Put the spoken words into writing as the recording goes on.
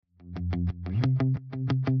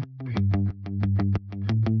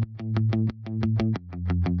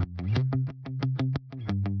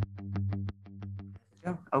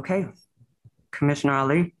Okay. Commissioner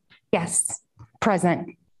Ali, Yes,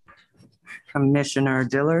 present. Commissioner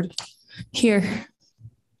Dillard, Here.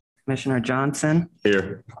 Commissioner Johnson,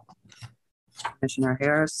 Here. Commissioner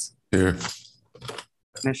Harris, Here.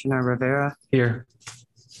 Commissioner Rivera, Here.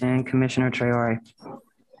 and Commissioner Traore.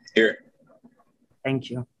 Here. Thank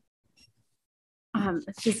you.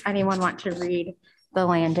 Does anyone want to read the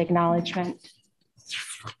land acknowledgement?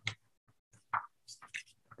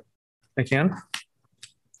 I can.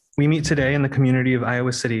 We meet today in the community of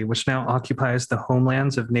Iowa City, which now occupies the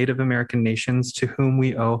homelands of Native American nations to whom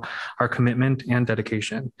we owe our commitment and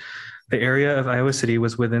dedication. The area of Iowa City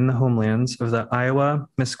was within the homelands of the Iowa,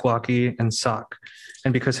 Meskwaki, and Sauk.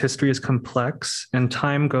 And because history is complex and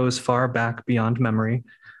time goes far back beyond memory,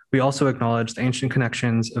 we also acknowledge the ancient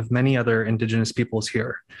connections of many other Indigenous peoples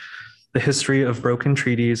here. The history of broken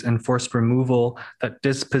treaties and forced removal that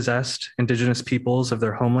dispossessed Indigenous peoples of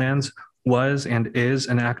their homelands was and is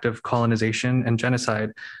an act of colonization and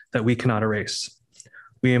genocide that we cannot erase.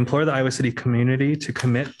 We implore the Iowa City community to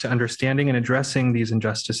commit to understanding and addressing these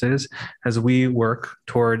injustices as we work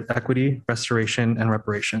toward equity, restoration, and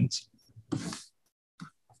reparations.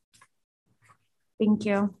 Thank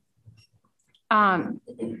you.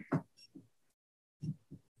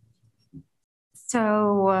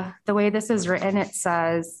 So the way this is written, it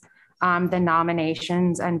says the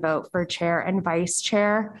nominations and vote for chair and vice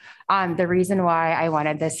chair. The reason why I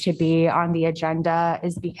wanted this to be on the agenda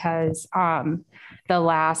is because the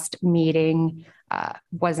last meeting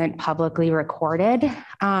wasn't publicly recorded.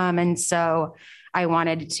 And so I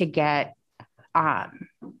wanted to get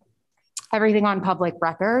everything on public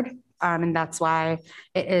record. And that's why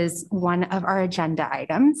it is one of our agenda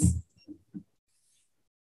items.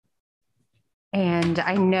 And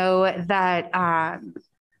I know that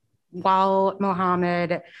while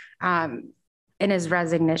Mohammed, in his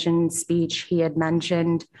resignation speech, he had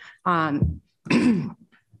mentioned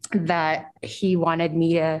that he wanted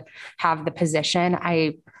me to have the position.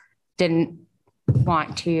 I didn't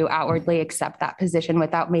want to outwardly accept that position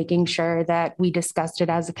without making sure that we discussed it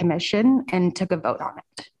as a commission and took a vote on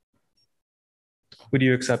it. Would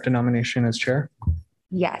you accept a nomination as chair?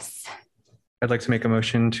 Yes. I'd like to make a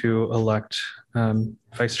motion to elect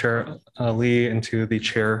Vice Chair Lee into the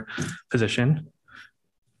chair position.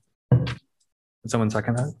 Would someone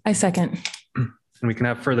second that? I second. And we can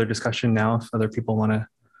have further discussion now if other people want to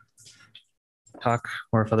talk,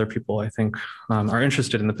 or if other people, I think, are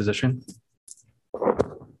interested in the position.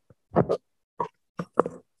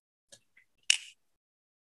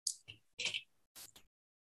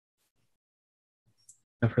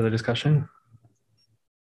 No further discussion?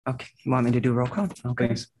 Okay, you want me to do roll call? Okay.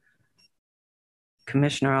 Please.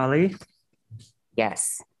 Commissioner Ali,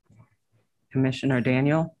 Yes. Commissioner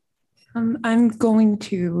Daniel, I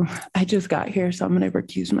just got here, so I'm going to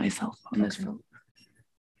recuse myself on this vote.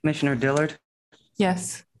 Commissioner Dillard,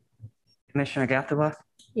 Yes. Commissioner Gathua,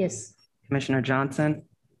 Yes. Commissioner Johnson,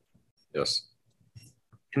 Yes.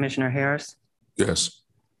 Commissioner Harris, Yes.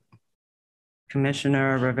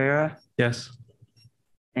 Commissioner Rivera, Yes.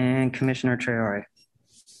 and Commissioner Traore.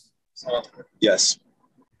 Yes.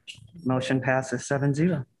 Motion passes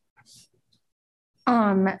 7-0.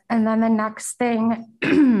 And then the next thing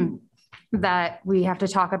that we have to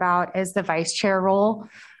talk about is the vice chair role.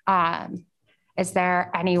 Is there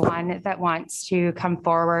anyone that wants to come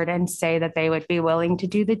forward and say that they would be willing to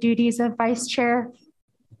do the duties of vice chair?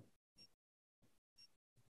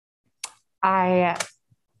 If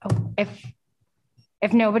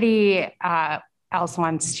nobody else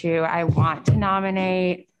wants to, I want to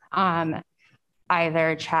nominate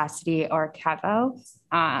either Chastity or Kevo.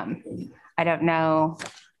 I don't know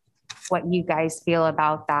what you guys feel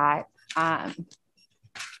about that.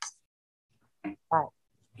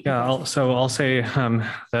 Yeah, I'll say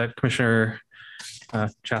that Commissioner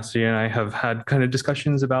Chastity and I have had kind of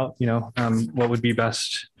discussions about, what would be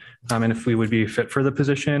best and if we would be fit for the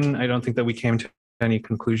position. I don't think that we came to any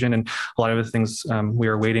conclusion, and a lot of the things we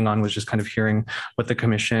were waiting on was just kind of hearing what the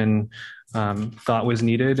commission thought was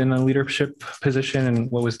needed in a leadership position,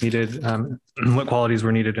 and what was needed, what qualities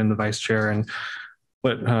were needed in the vice chair, and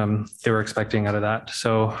what they were expecting out of that.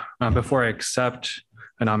 So before I accept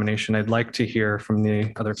a nomination, I'd like to hear from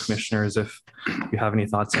the other commissioners if you have any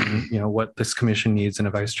thoughts on, what this commission needs in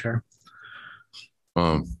a vice chair.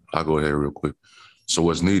 I'll go ahead real quick. So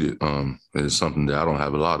what's needed is something that I don't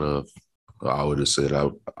have a lot of. I would have said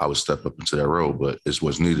I would step up into that role, but it's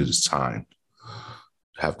what's needed is time.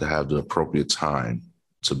 Have to have the appropriate time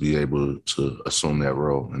to be able to assume that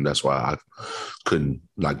role. And that's why I couldn't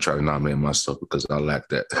try to nominate myself, because I lack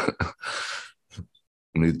that.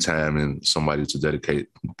 we need time and somebody to dedicate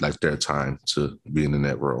like their time to being in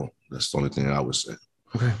that role. That's the only thing I would say.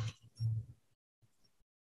 Okay.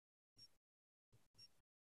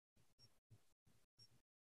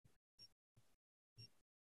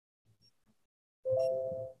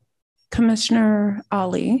 Commissioner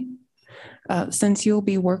Ali, since you'll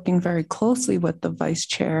be working very closely with the vice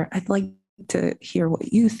chair, I'd like to hear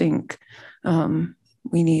what you think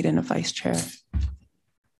we need in a vice chair.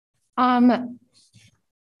 I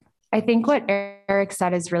think what Eric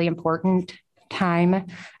said is really important, time,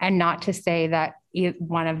 and not to say that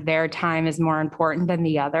one of their time is more important than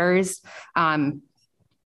the others. But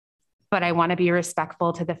I want to be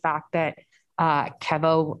respectful to the fact that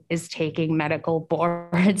Kevo is taking medical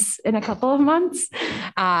boards in a couple of months.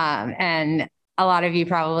 And a lot of you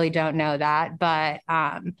probably don't know that, but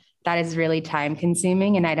that is really time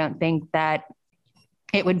consuming. And I don't think that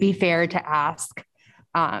it would be fair to ask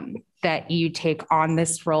that you take on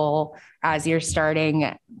this role as you're starting,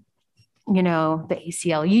 you know, the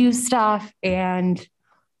ACLU stuff and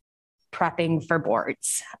prepping for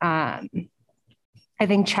boards. I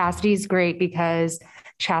think Chastity is great because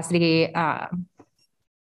Chastity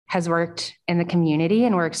has worked in the community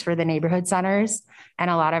and works for the neighborhood centers. And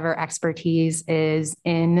a lot of her expertise is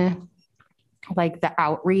in like the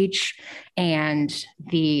outreach and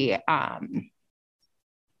the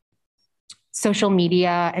social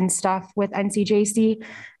media and stuff with NCJC.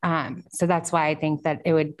 So that's why I think that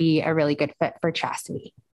it would be a really good fit for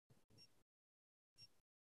Chastity.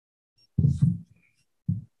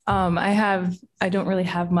 I don't really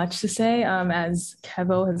have much to say. As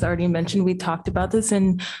Kevo has already mentioned, we talked about this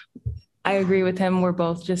and I agree with him. We're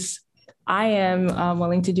both I am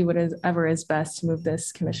willing to do whatever is best to move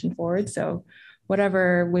this commission forward. So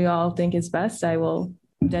whatever we all think is best, I will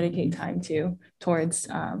dedicate time towards.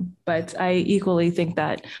 But I equally think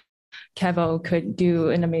that Kevo could do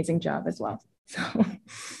an amazing job as well. So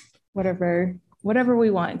whatever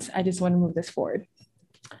we want, I just want to move this forward.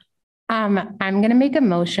 I'm going to make a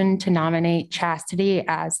motion to nominate Chastity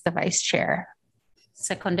as the vice chair.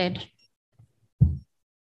 Seconded.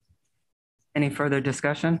 Any further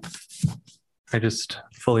discussion? I just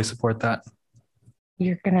fully support that.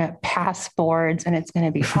 You're going to pass boards and it's going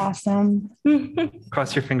to be awesome.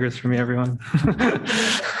 Cross your fingers for me, everyone.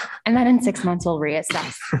 And then in 6 months, we'll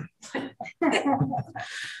reassess.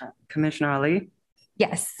 Commissioner Ali,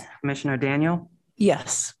 Yes. Commissioner Daniel,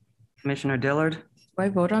 Yes. Commissioner Dillard, Do I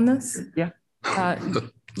vote on this? Yeah.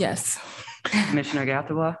 Yes. Commissioner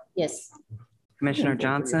Gathawa, Yes. Commissioner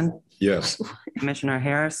Johnson, Yes. Commissioner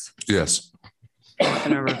Harris, Yes.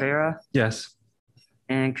 Commissioner Rivera, Yes.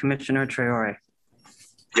 and Commissioner Traore.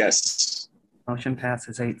 Yes. Motion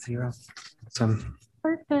passes 8-0. Awesome.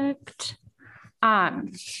 Perfect.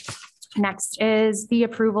 Next is the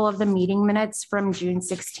approval of the meeting minutes from June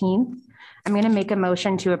 16th. I'm going to make a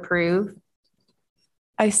motion to approve.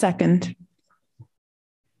 I second.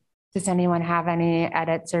 Does anyone have any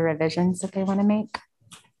edits or revisions that they want to make?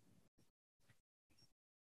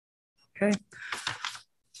 Okay.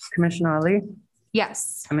 Commissioner Ali,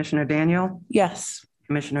 Yes. Commissioner Daniel, Yes.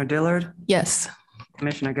 Commissioner Dillard, Yes.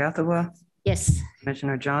 Commissioner Gathawa, Yes.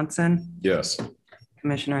 Commissioner Johnson, Yes.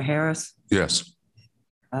 Commissioner Harris, Yes.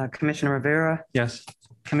 Commissioner Rivera, Yes.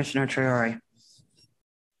 Commissioner Traore.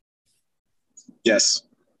 Yes.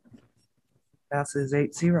 Passes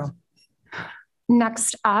 8-0.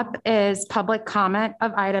 Next up is public comment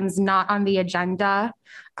of items not on the agenda.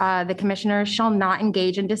 The commissioners shall not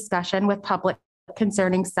engage in discussion with public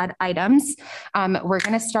concerning said items. We're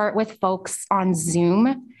going to start with folks on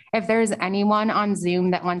Zoom. If there's anyone on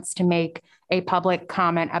Zoom that wants to make a public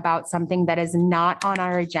comment about something that is not on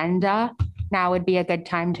our agenda, now would be a good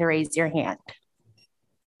time to raise your hand.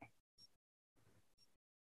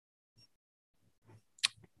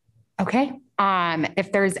 Okay.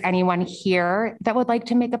 If there's anyone here that would like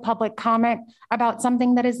to make a public comment about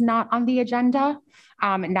something that is not on the agenda,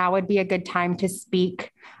 now would be a good time to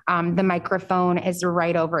speak. The microphone is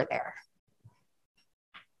right over there.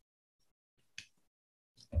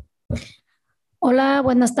 Hola,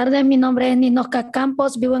 buenas tardes. Mi nombre es Ninoska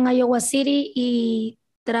Campos. Vivo en Iowa City y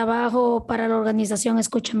trabajo para la organización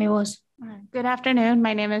Escucha Mi Voz. Good afternoon.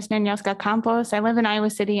 My name is Ninoska Campos. I live in Iowa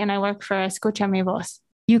City and I work for Escucha Mi Voz.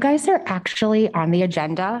 You guys are actually on the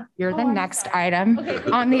agenda. You're the next item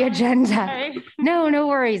on the agenda. Sorry. No, no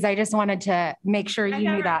worries. I just wanted to make sure you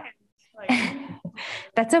knew that.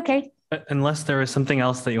 That's okay. Unless there is something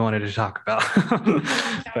else that you wanted to talk about.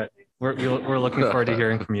 But we're looking forward to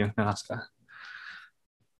hearing from you, Ninoska.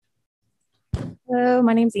 Hello,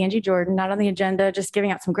 my name's Angie Jordan, not on the agenda, just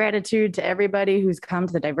giving out some gratitude to everybody who's come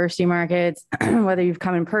to the diversity markets, whether you've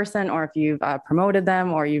come in person or if you've promoted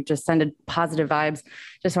them or you've just sent positive vibes.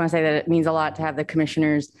 Just want to say that it means a lot to have the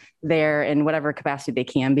commissioners there in whatever capacity they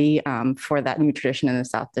can be for that new tradition in the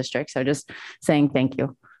South District. So just saying thank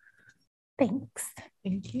you. Thanks.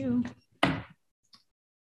 Thank you.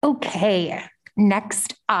 Okay,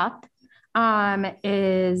 next up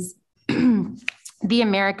is the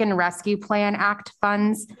American Rescue Plan Act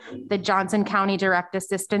funds, the Johnson County Direct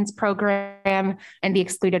Assistance Program, and the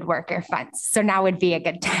Excluded Worker Funds. So now would be a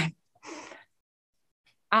good time.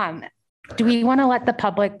 Do we want to let the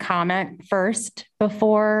public comment first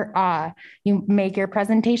before you make your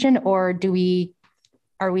presentation, or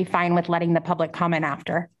are we fine with letting the public comment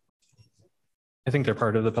after? I think they're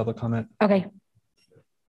part of the public comment. Okay.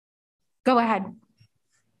 Go ahead.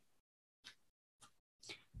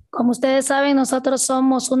 Como ustedes saben, nosotros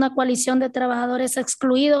somos una coalición de trabajadores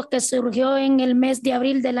excluidos que surgió en el mes de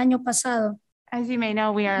abril del año pasado. As you may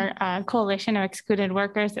know, we are a coalition of excluded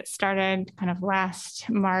workers that started kind of last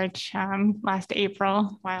March, last April,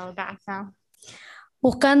 a while back now.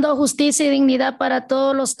 Buscando justicia y dignidad para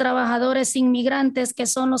todos los trabajadores inmigrantes que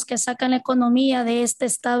son los que sacan la economía de este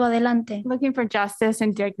estado adelante. Looking for justice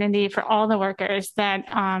and dignity for all the workers that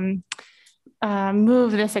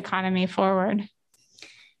move this economy forward.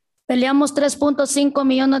 Peleamos 3.5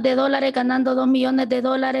 millones de dólares, ganando 2 millones de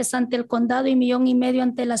dólares ante el condado y 1.5 millones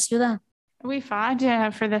ante la ciudad. We fought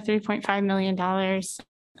for the $3.5 million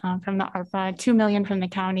from the ARPA, 2 million from the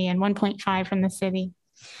county, and 1.5 from the city.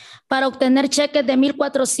 Para obtener cheques de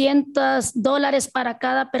 $1,400 para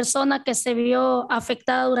cada persona que se vio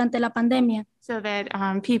afectada durante la pandemia. So that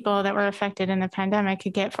people that were affected in the pandemic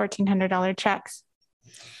could get $1,400 checks.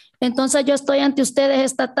 Entonces yo estoy ante ustedes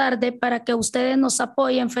esta tarde para que ustedes nos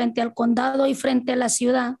apoyen frente al condado y frente a la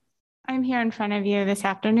ciudad. I'm here in front of you this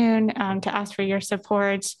afternoon to ask for your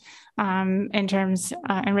support in terms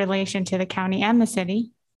in relation to the county and the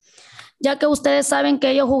city. Ya que ustedes saben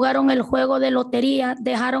que ellos jugaron el juego de lotería,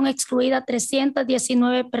 dejaron excluidas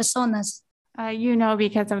 319 personas. You know,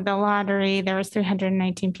 because of the lottery, there was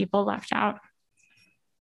 319 people left out.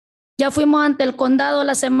 Ya fuimos ante el condado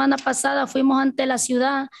la semana pasada, fuimos ante la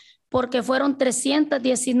ciudad porque fueron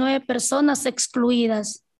 319 personas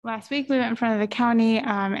excluidas. Last week, we went in front of the county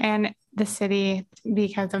and the city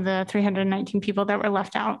because of the 319 people that were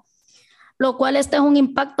left out. Lo cual este es un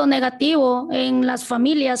impacto negativo en las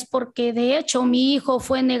familias porque de hecho mi hijo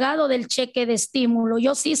fue negado del cheque de estímulo.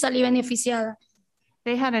 Yo sí salí beneficiada.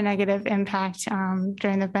 They had a negative impact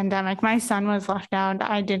during the pandemic. My son was left out.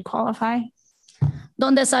 I did qualify.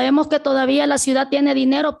 Donde sabemos que todavía la ciudad tiene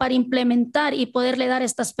dinero para implementar y poderle dar a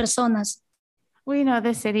estas personas. We know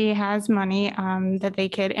the city has money that they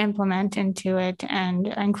could implement into it and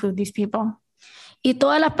include these people. Y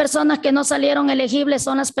todas las personas que no salieron elegibles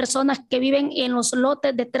son las personas que viven en los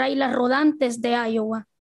lotes de trailers rodantes de Iowa.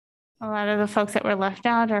 A lot of the folks that were left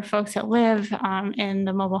out are folks that live in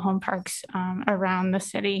the mobile home parks around the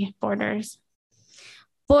city borders.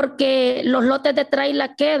 Porque los lotes de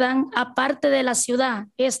trailer quedan aparte de la ciudad.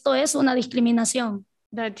 Esto es una discriminación.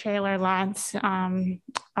 The trailer lots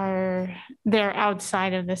they're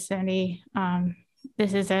outside of the city.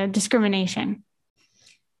 This is a discrimination.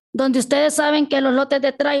 Donde ustedes saben que los lotes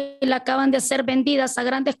de trailer acaban de ser vendidas a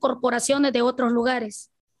grandes corporaciones de otros lugares.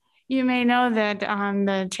 You may know that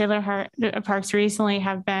the trailer parks recently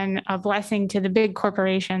have been a blessing to the big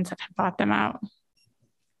corporations that have bought them out.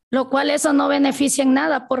 Lo cual eso no beneficia en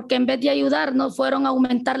nada porque en vez de ayudarnos fueron a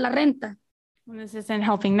aumentar la renta. This isn't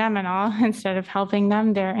helping them at all. Instead of helping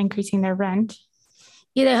them, they're increasing their rent.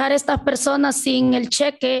 Y dejar a estas personas sin el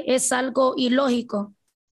cheque es algo ilógico.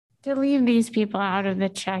 To leave these people out of the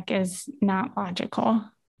check is not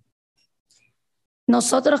logical.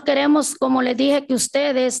 Nosotros queremos, como les dije, que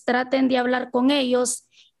ustedes traten de hablar con ellos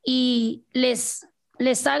y les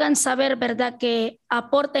hagan saber, ¿verdad?, que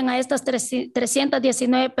aporten a estas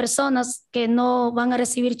 319 personas que no van a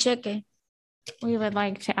recibir cheque. We would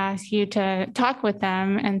like to ask you to talk with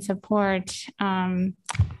them and support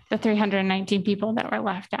the 319 people that were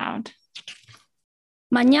left out.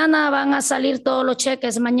 Mañana van a salir todos los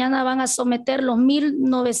cheques. Mañana van a someter los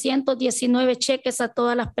 1,919 cheques a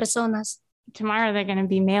todas las personas. Tomorrow they're going to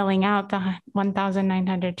be mailing out the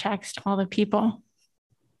 1,900 checks to all the people.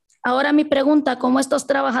 Ahora mi pregunta, como estos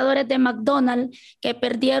trabajadores de McDonald's que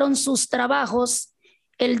perdieron sus trabajos,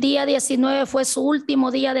 el día 19 fue su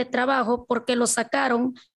último día de trabajo porque lo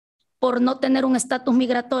sacaron por no tener un estatus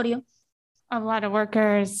migratorio. A lot of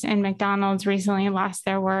workers in McDonald's recently lost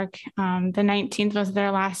their work. The 19th was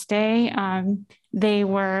their last day. They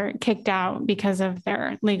were kicked out because of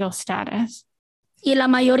their legal status. y la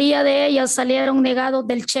mayoría de ellas salieron negados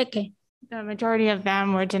del cheque. The majority of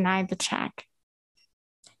them were denied the check.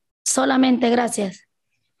 Solamente gracias.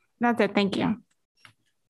 That's it. Thank you.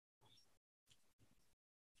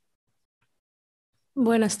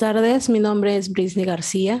 Buenas tardes, mi nombre es Brisney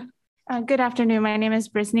García. Good afternoon. My name is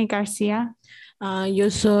Brisney Garcia. Yo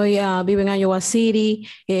vivo en Iowa City,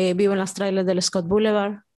 vivo en las trailers del Scott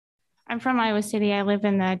Boulevard. I'm from Iowa City. I live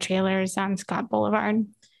in the trailers on Scott Boulevard.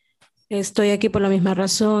 Estoy aquí por la misma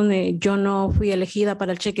razón. Yo no fui elegida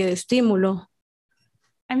para el cheque de estímulo.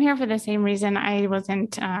 I'm here for the same reason. I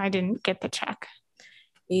didn't get the check.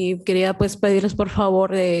 Y quería pues pedirles por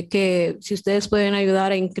favor que si ustedes pueden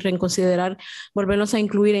ayudar en reconsiderar, volvernos a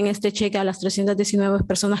incluir en este cheque a las 319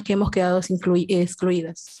 personas que hemos quedado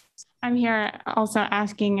excluidas. I'm here also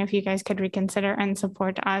asking if you guys could reconsider and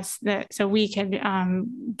support us so we could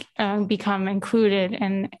become included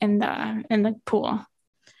in the pool.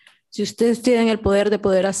 Si ustedes tienen el poder de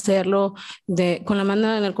poder hacerlo con la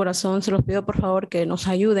mano en el corazón, se los pido por favor que nos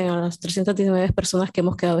ayuden a las 319 personas que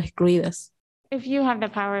hemos quedado excluidas. If you have the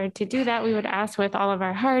power to do that, we would ask with all of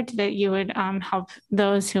our heart that you would help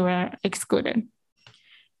those who are excluded.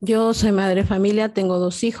 Yo soy madre de familia, tengo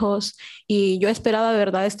 2 hijos y yo esperaba de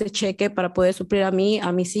verdad este cheque para poder suplir a mí,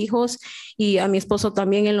 a mis hijos y a mi esposo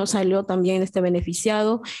también. Él nos salió también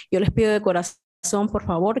beneficiado. Yo les pido de corazón, por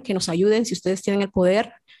favor, que nos ayuden si ustedes tienen el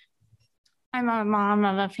poder. I'm a mom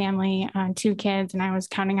of a family, 2 kids, and I was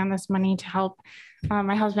counting on this money to help.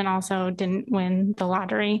 My husband also didn't win the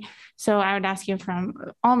lottery. So I would ask you from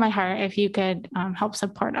all my heart if you could help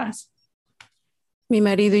support us. Mi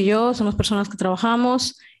marido y yo somos personas que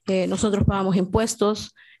trabajamos, nosotros pagamos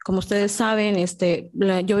impuestos. Como ustedes saben,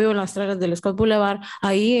 yo vivo en las trailers del Scott Boulevard.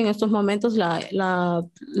 Ahí en estos momentos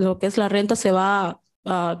lo que es la renta se va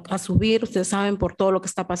a subir, ustedes saben, por todo lo que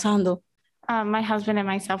está pasando. My husband and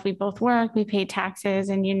myself, we both work, we pay taxes,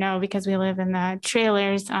 and because we live in the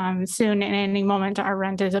trailers, soon in any moment our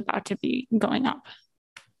rent is about to be going up.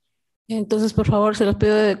 Entonces, por favor, se los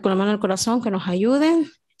pido con la mano al corazón que nos ayuden.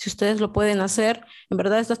 Si ustedes lo pueden hacer, en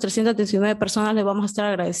verdad estas 319 personas les vamos a estar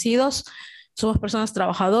agradecidos. Somos personas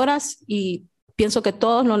trabajadoras y pienso que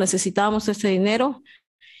todos lo necesitamos ese dinero.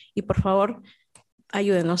 Y por favor,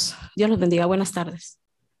 ayúdenos. Dios los bendiga. Buenas tardes.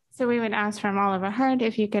 So we would ask from all of our heart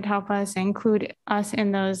if you could help us include us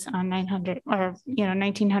in those 900 or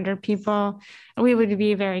 1,900 people. We would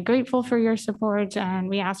be very grateful for your support, and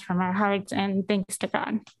we ask from our hearts and thanks to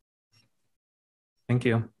God. Thank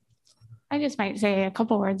you. I just might say a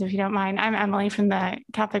couple words if you don't mind. I'm Emily from the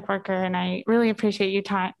Catholic Worker, and I really appreciate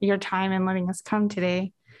your time in letting us come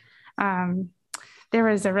today. There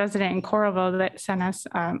was a resident in Coralville that sent us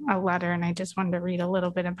a letter, and I just wanted to read a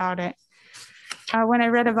little bit about it. When I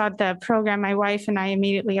read about the program, my wife and I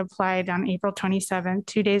immediately applied on April 27th,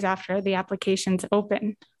 2 days after the applications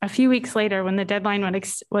opened. A few weeks later, when the deadline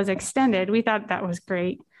was extended, we thought that was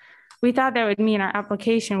great. We thought that would mean our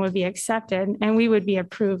application would be accepted and we would be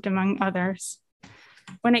approved, among others.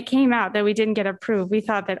 When it came out that we didn't get approved, we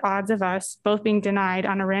thought that odds of us both being denied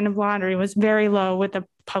on a random lottery was very low with the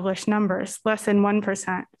published numbers, less than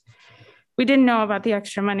 1%. We didn't know about the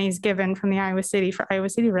extra monies given from the Iowa City for Iowa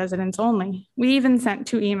City residents only. We even sent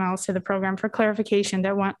 2 emails to the program for clarification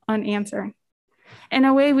that went unanswered. In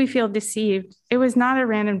a way, we feel deceived. It was not a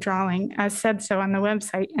random drawing, as said so on the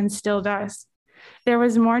website, and still does. There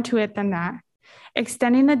was more to it than that.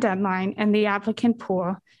 Extending the deadline and the applicant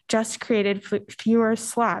pool just created fewer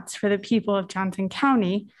slots for the people of Johnson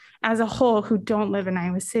County as a whole who don't live in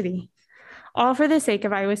Iowa City. All for the sake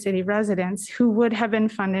of Iowa City residents who would have been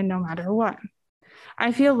funded no matter what.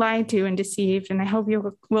 I feel lied to and deceived, and I hope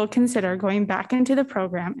you will consider going back into the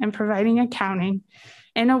program and providing accounting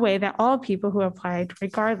in a way that all people who applied,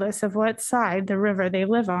 regardless of what side the river they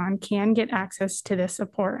live on, can get access to this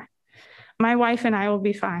support. My wife and I will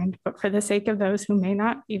be fine, but for the sake of those who may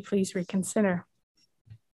not be, please reconsider.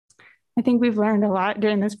 I think we've learned a lot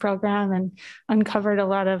during this program and uncovered a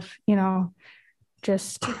lot of,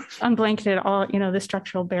 just unblanketed all, the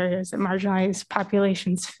structural barriers that marginalized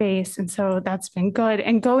populations face. And so that's been good.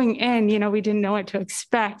 And going in, we didn't know what to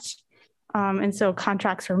expect. And so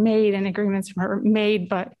contracts were made and agreements were made,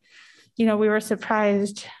 but, we were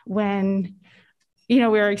surprised when, we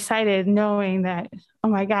were excited knowing that, oh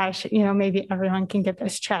my gosh, maybe everyone can get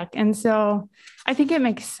this check. And so I think it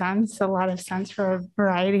makes sense, a lot of sense for a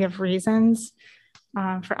variety of reasons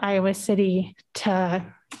for Iowa City to,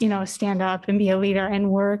 stand up and be a leader and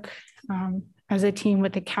work as a team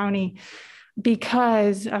with the county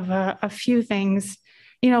because of a few things.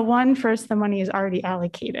 One, first, the money is already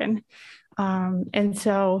allocated. And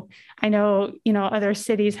so I know, other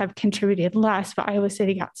cities have contributed less, but Iowa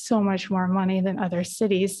City got so much more money than other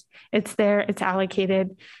cities. It's there, it's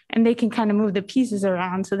allocated, and they can kind of move the pieces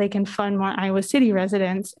around so they can fund more Iowa City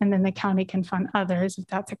residents, and then the county can fund others if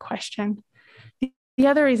that's a question. The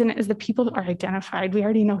other reason is the people are identified. We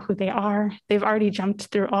already know who they are. They've already jumped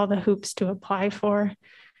through all the hoops to apply for.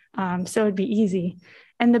 So it'd be easy.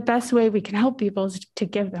 And the best way we can help people is to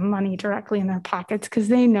give them money directly in their pockets because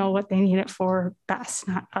they know what they need it for best,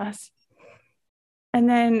 not us. And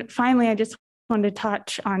then finally, I just wanted to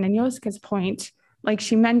touch on Anyoska's point. Like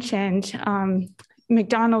she mentioned,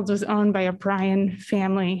 McDonald's was owned by a Bryan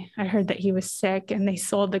family. I heard that he was sick and they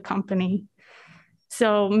sold the company.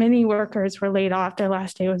 So many workers were laid off. Their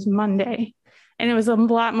last day was Monday. And it was a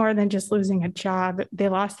lot more than just losing a job. They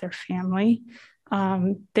lost their family.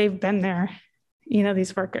 They've been there,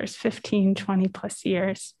 these workers, 15, 20 plus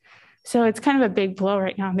years. So it's kind of a big blow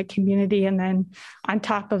right now in the community. And then on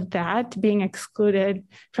top of that, being excluded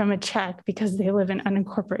from a check because they live in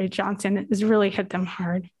unincorporated Johnson has really hit them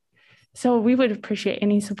hard. So we would appreciate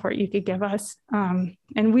any support you could give us. And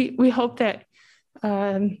we hope that,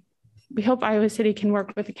 we hope Iowa City can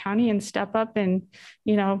work with the county and step up and,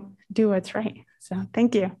 do what's right. So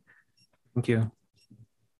thank you. Thank you.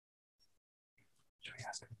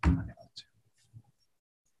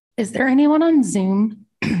 Is there anyone on Zoom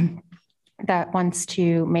that wants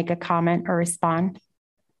to make a comment or respond?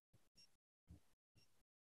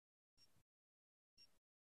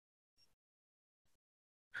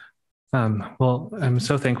 Well, I'm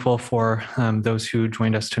so thankful for those who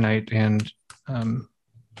joined us tonight and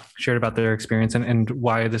shared about their experience and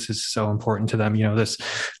why this is so important to them. This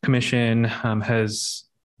commission has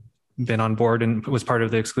been on board and was part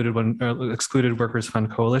of the Excluded Workers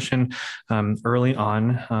Fund Coalition early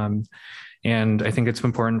on. And I think it's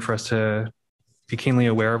important for us to be keenly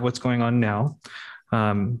aware of what's going on now.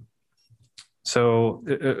 So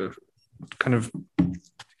kind of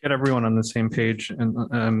get everyone on the same page.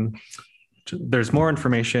 And there's more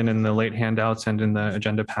information in the late handouts and in the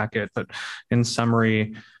agenda packet, but in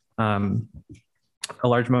summary, a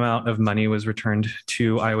large amount of money was returned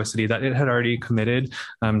to Iowa City that it had already committed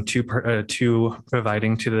to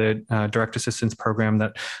providing to the direct assistance program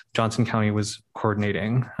that Johnson County was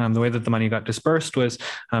coordinating. The way that the money got dispersed was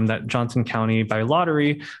that Johnson County, by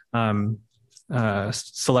lottery,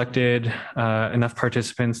 selected enough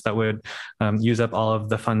participants that would use up all of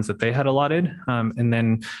the funds that they had allotted. And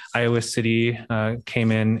then Iowa City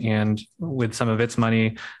came in and with some of its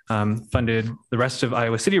money funded the rest of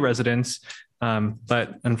Iowa City residents.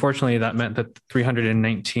 But unfortunately, that meant that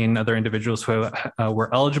 319 other individuals who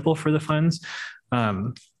were eligible for the funds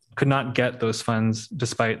could not get those funds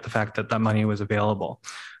despite the fact that that money was available.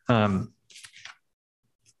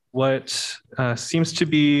 What seems to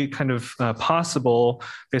be kind of possible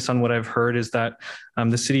based on what I've heard is that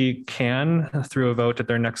the city can, through a vote at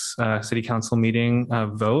their next city council meeting,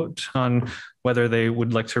 vote on whether they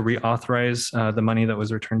would like to reauthorize the money that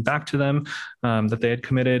was returned back to them that they had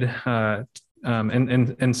committed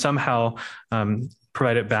and somehow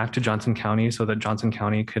provide it back to Johnson County so that Johnson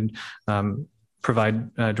County could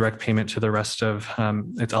provide direct payment to the rest of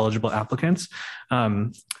its eligible applicants.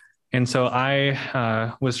 And so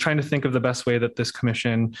I was trying to think of the best way that this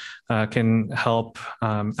commission can help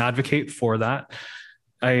advocate for that.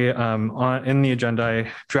 In the agenda, I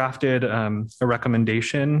drafted a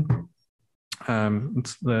recommendation.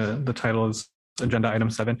 The title is Agenda Item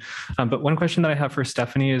 7. But one question that I have for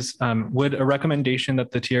Stephanie is, would a recommendation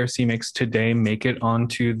that the TRC makes today make it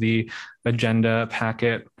onto the agenda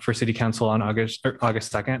packet for City Council on August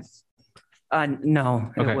 2nd? No,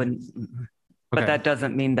 Okay. it wouldn't. But that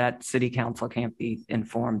doesn't mean that City Council can't be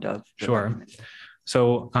informed of. Sure.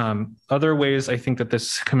 So other ways I think that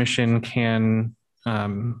this commission can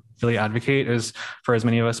really advocate is for as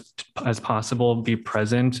many of us as possible be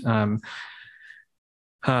present and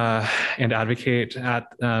advocate at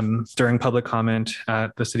during public comment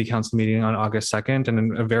at the City Council meeting on August 2nd.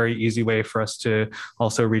 And a very easy way for us to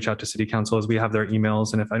also reach out to City Council is we have their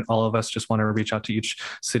emails. And if all of us just want to reach out to each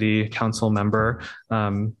City Council member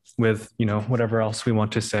with, whatever else we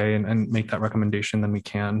want to say and make that recommendation, then we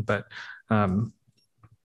can. But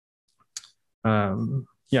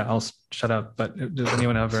yeah, I'll shut up. But does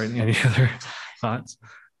anyone have any other thoughts?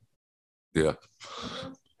 Yeah.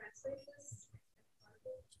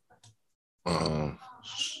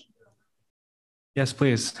 Yes,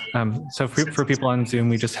 please. So for people on Zoom,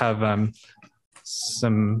 we just have we're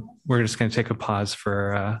just going to take a pause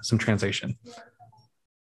for some translation.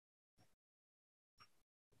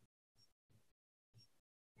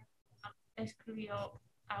 Escribió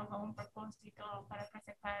hago un propósito para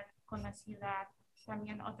presentar con la ciudad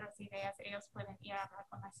también otras ideas, ellos pueden ir a hablar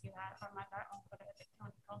con la ciudad o mandar un correo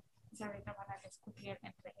electrónico y ahorita van a discutir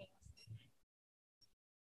entre ellos.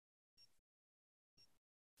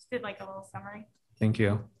 Just did like a little summary. Thank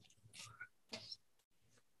you.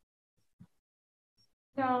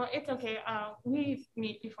 No, it's okay. We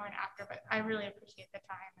meet before and after, but I really appreciate the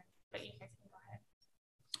time. But you guys can go ahead.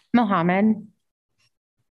 Mohammed.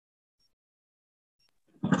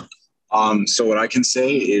 So what I can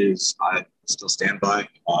say is I still stand by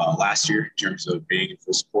last year in terms of being in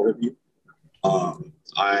full support of you.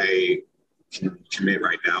 I can commit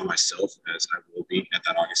right now myself as I will be at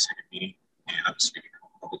that August 2nd meeting, and I'm speaking on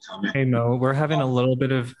public comment. Hey, Mo, we're having a little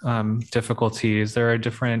bit of difficulty. Is there a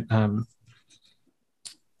different an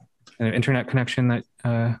internet connection that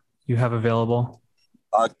you have available?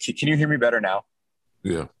 Can you hear me better now?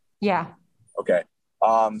 Yeah. Yeah. Okay.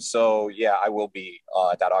 So yeah, I will be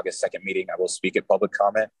at that August 2nd meeting. I will speak at public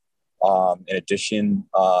comment. In addition,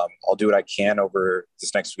 I'll do what I can over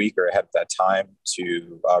this next week or ahead of that time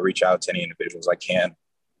to reach out to any individuals I can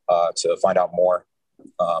to find out more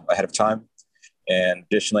ahead of time. And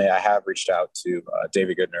additionally, I have reached out to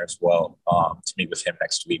David Goodner as well to meet with him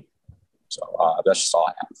next week. So that's just all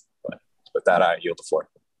I have. But with that, I yield the floor.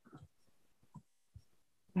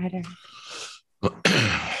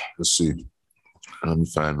 Let's see. Let me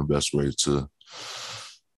find the best way to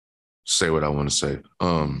say what I want to say.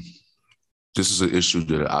 This is an issue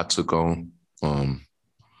that I took on, and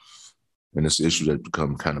it's an issue that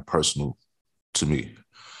become kind of personal to me.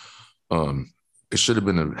 It should have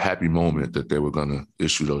been a happy moment that they were going to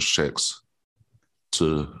issue those checks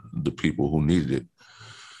to the people who needed it.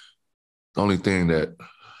 The only thing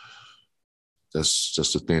that's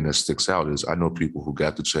just the thing that sticks out is I know people who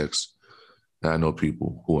got the checks, and I know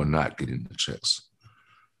people who are not getting the checks.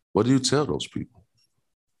 What do you tell those people?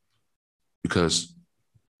 Because,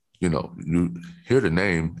 you know, you hear the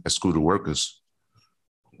name excluded workers.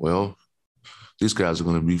 Well, these guys are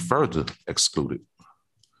going to be further excluded.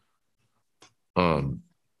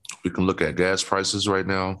 We can look at gas prices right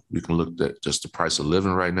now. We can look at just the price of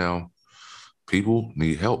living right now. People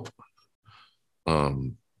need help.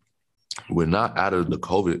 We're not out of the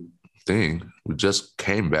COVID thing. We just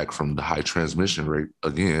came back from the high transmission rate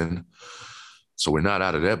again. So we're not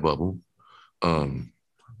out of that bubble. The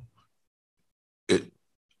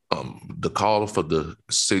call for the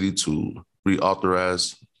city to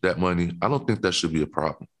reauthorize that money, I don't think that should be a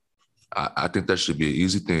problem. I think that should be an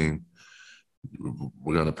easy thing.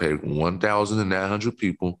 We're going to pay 1,900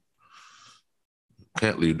 people.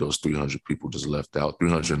 Can't leave those 300 people just left out,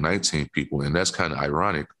 319 people. And that's kind of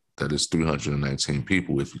ironic that it's 319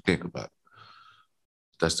 people if you think about it.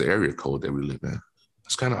 That's the area code that we live in.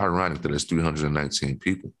 It's kind of ironic that it's 319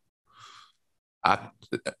 people. I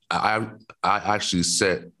actually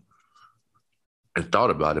sat and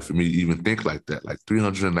thought about it for me to even think like that, like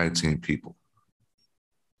 319 people.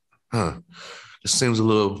 It seems a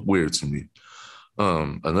little weird to me.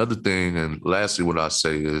 Another thing, and lastly, what I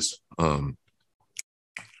say is, I've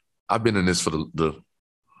been in this for the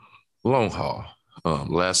long haul.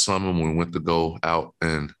 Last summer, when we went to go out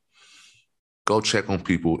and go check on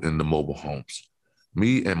people in the mobile homes,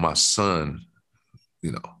 me and my son,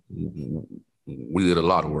 you know, we did a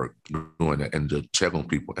lot of work doing that and to check on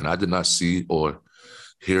people. And I did not see or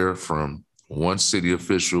hear from one city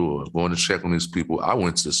official or going to check on these people. I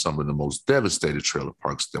went to some of the most devastated trailer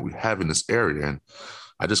parks that we have in this area. And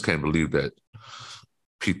I just can't believe that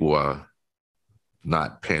people are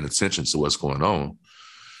not paying attention to what's going on.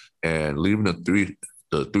 And leaving the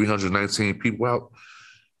 319 people out,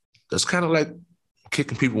 that's kind of like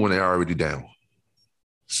kicking people when they're already down.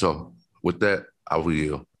 So with that, I will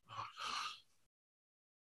yield.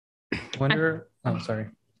 Sorry.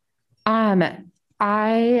 I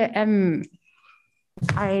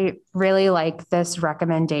really like this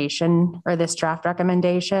recommendation or this draft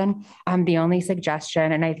recommendation. The only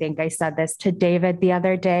suggestion, and I think I said this to David the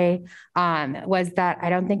other day, was that I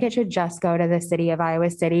don't think it should just go to the city of Iowa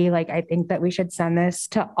City. Like, I think that we should send this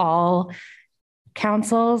to all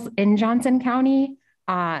councils in Johnson County,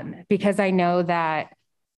 because I know that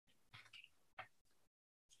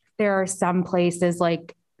there are some places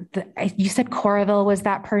like you said Coralville was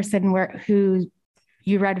that person who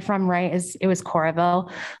you read from, right? It was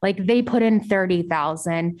Coralville. Like, they put in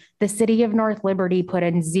 30,000. The city of North Liberty put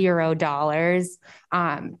in $0.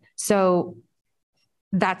 So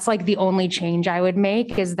that's like the only change I would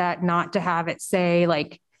make, is that not to have it say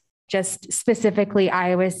like just specifically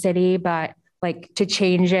Iowa City, but like to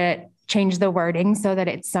change the wording so that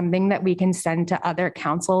it's something that we can send to other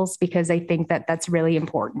councils, because I think that that's really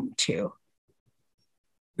important too.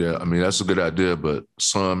 Yeah, I mean, that's a good idea, but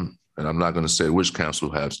some, and I'm not going to say which council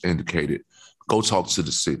has indicated, go talk to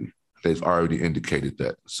the city. They've already indicated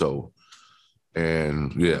that. So,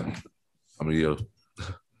 and yeah, I mean,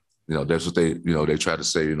 that's what they try to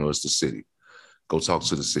say, it's the city. Go talk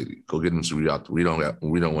to the city. Go get them to read out. We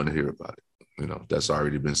don't want to hear about it. That's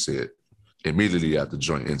already been said immediately after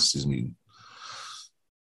joint entities meeting.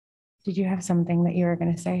 Did you have something that you were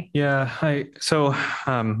going to say? Yeah. So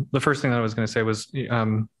the first thing that I was going to say was,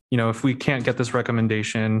 if we can't get this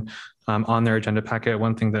recommendation on their agenda packet,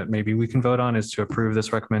 one thing that maybe we can vote on is to approve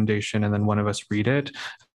this recommendation and then one of us read it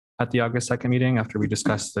at the August 2nd meeting after we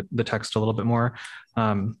discuss the text a little bit more.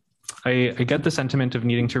 I get the sentiment of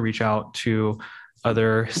needing to reach out to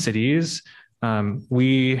other cities.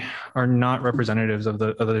 We are not representatives of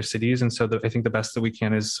the other cities. And so I think the best that we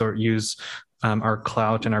can is sort of use our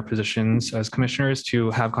clout and our positions as commissioners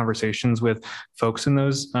to have conversations with folks in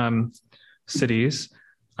those cities.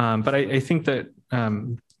 But I think that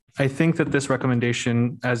this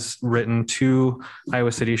recommendation as written to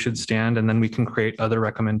Iowa City should stand, and then we can create other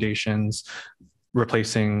recommendations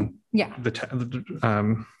replacing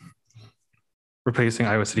replacing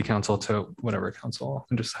Iowa City Council to whatever council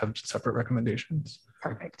and just have separate recommendations.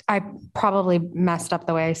 Perfect. I probably messed up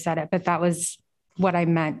the way I said it, but that was what I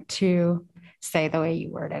meant to say the way you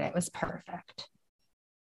worded it. It was perfect.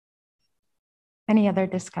 Any other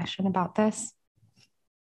discussion about this?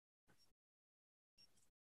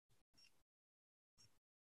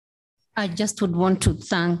 I just would want to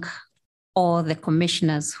thank all the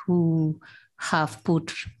commissioners who have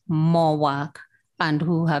put more work and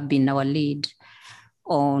who have been our lead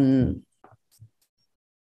on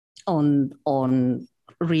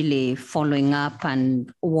really following up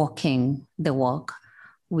and walking the walk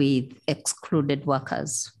with excluded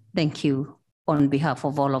workers. Thank you on behalf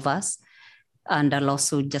of all of us. And I'll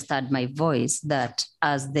also just add my voice that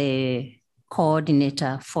as the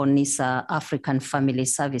coordinator for NISA African Family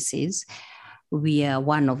Services, we are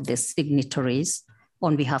one of the signatories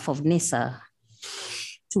on behalf of NISA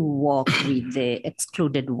to work with the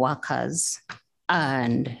excluded workers.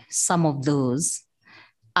 And some of those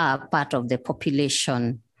are part of the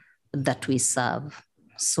population that we serve.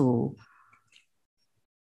 So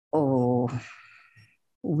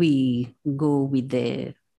we go with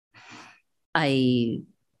I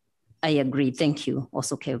agree. Thank you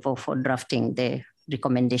also, Kevo, for drafting the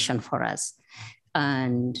recommendation for us.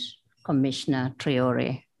 And Commissioner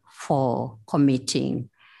Traore for committing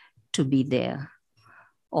to be there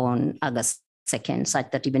on August 2nd,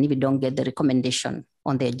 such that even if we don't get the recommendation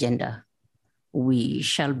on the agenda, we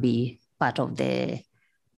shall be part of the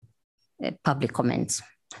public comments.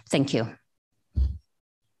 Thank you.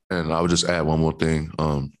 And I would just add one more thing.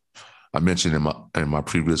 I mentioned in my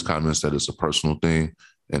previous comments that it's a personal thing.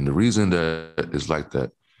 And the reason that it's like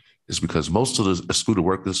that is because most of the excluded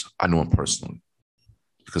workers, I know them personally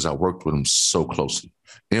because I worked with them so closely.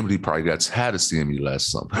 Emily probably got tired of seeing me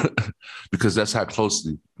last summer because that's how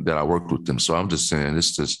closely that I worked with them. So I'm just saying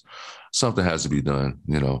it's just something has to be done,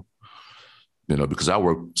 because I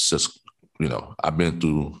work just, I've been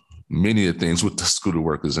through many things with the excluded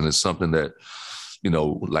workers, and it's something that,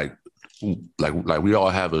 like we all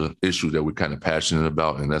have an issue that we're kind of passionate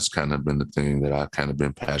about. And that's kind of been the thing that I kind of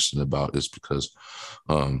been passionate about, is because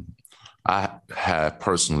I have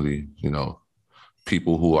personally,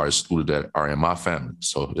 people who are excluded that are in my family.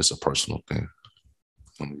 So it's a personal thing.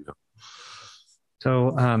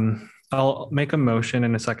 So I'll make a motion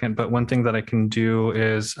in a second, but one thing that I can do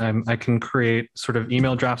is I can create sort of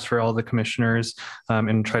email drafts for all the commissioners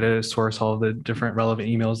and try to source all the different relevant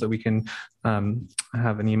emails that we can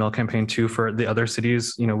have an email campaign to for the other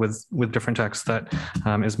cities, with different text that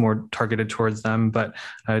is more targeted towards them. But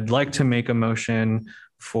I'd like to make a motion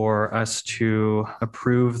for us to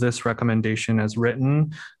approve this recommendation as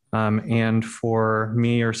written, and for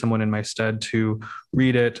me or someone in my stead to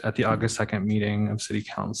read it at the August 2nd meeting of City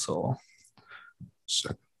Council.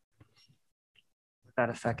 Second. Is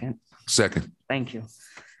that a second? Second. Thank you.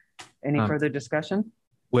 Any further discussion?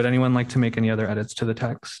 Would anyone like to make any other edits to the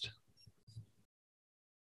text?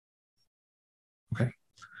 Okay.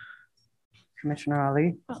 Commissioner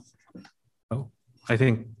Ali? Oh, I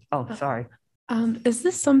think. Oh, sorry. Is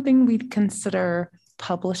this something we'd consider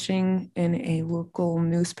publishing in a local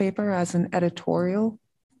newspaper as an editorial?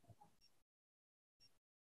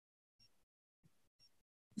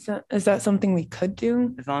 Is that something we could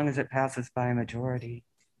do? As long as it passes by a majority.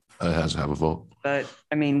 It has to have a vote. But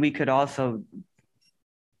I mean, we could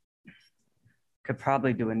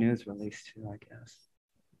probably do a news release too, I guess.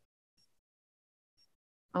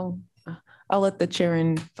 I'll let the chair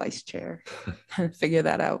and vice chair figure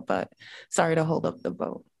that out, but sorry to hold up the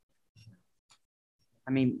vote.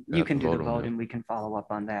 I mean, You you have can to do the vote on vote that. and we can follow up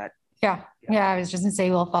on that. Yeah. Yeah. I was just gonna say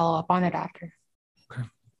we'll follow up on it after.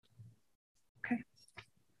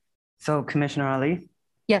 So Commissioner Ali,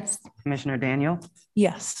 Yes. Commissioner Daniel,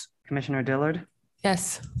 Yes. Commissioner Dillard,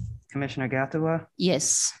 Yes. Commissioner Gatua,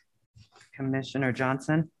 Yes. Commissioner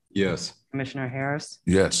Johnson, Yes. Commissioner Harris,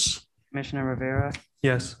 Yes. Commissioner Rivera,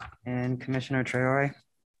 Yes. and Commissioner Traore.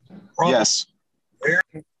 Yes.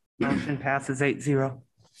 Motion passes 8-0.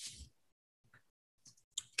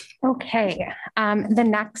 Okay, the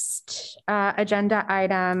next agenda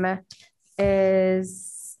item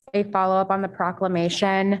is a follow-up on the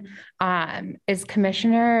proclamation. Is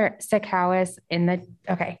Commissioner Sakowis in the,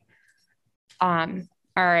 okay. All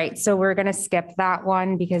right, so we're gonna skip that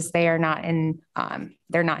one because they are not in,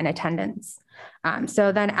 they're not in attendance.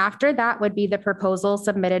 So then after that would be the proposal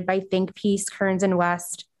submitted by Think Peace, Kearns and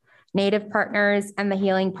West, Native Partners, and the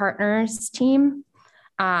Healing Partners team.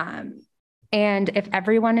 And if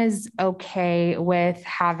everyone is okay with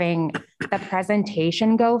having the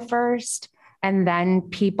presentation go first, and then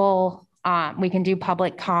people, we can do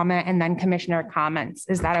public comment and then commissioner comments.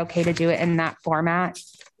 Is that okay to do it in that format?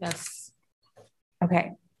 Yes.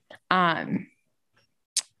 Okay. And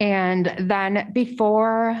then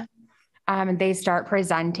before they start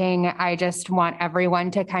presenting, I just want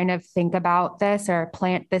everyone to kind of think about this or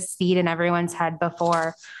plant this seed in everyone's head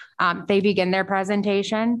before they begin their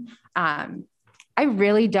presentation. I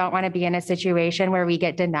really don't want to be in a situation where we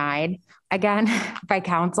get denied again by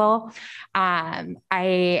council. I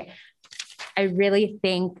really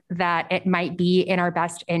think that it might be in our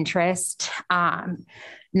best interest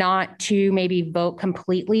not to maybe vote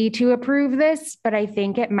completely to approve this, but I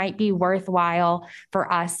think it might be worthwhile for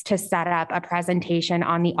us to set up a presentation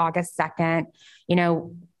on the August 2nd,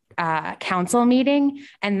 council meeting,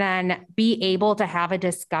 and then be able to have a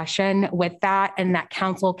discussion with that, and that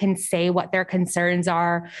council can say what their concerns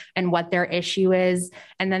are and what their issue is.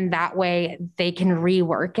 And then that way they can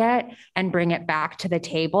rework it and bring it back to the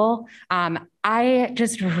table. I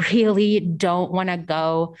just really don't want to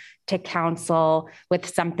go to council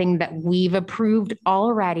with something that we've approved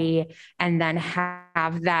already and then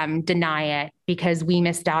have them deny it because we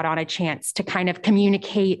missed out on a chance to kind of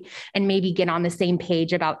communicate and maybe get on the same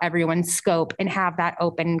page about everyone's scope and have that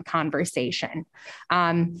open conversation.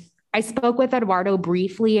 I spoke with Eduardo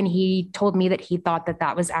briefly and he told me that he thought that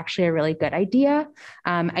that was actually a really good idea.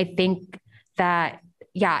 I think that,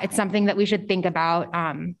 yeah, it's something that we should think about.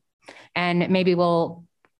 And maybe we'll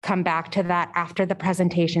come back to that after the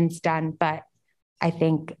presentation's done. But I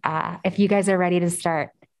think if you guys are ready to start.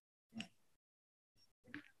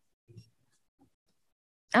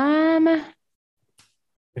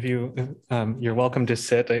 If you're welcome to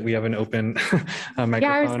sit. We have an open microphone.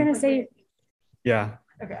 Yeah, I was gonna say. Yeah.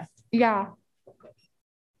 Okay. Yeah.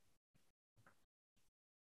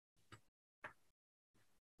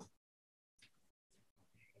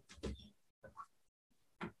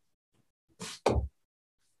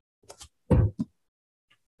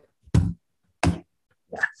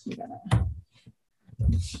 Yeah, you gotta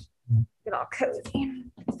get all cozy.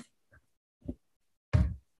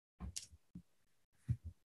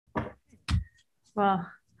 Well,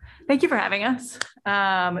 thank you for having us.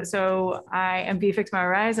 So I am Vifix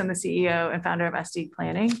Marais. I'm the CEO and founder of SD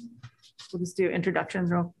Planning. We'll just do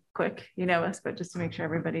introductions real quick. You know us, but just to make sure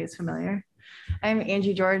everybody is familiar. I'm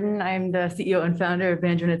Angie Jordan. I'm the CEO and founder of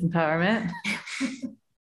Banjonet Empowerment.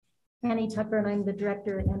 Annie Tucker, and I'm the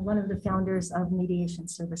director and one of the founders of Mediation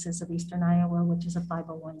Services of Eastern Iowa, which is a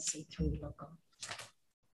 501c3 local.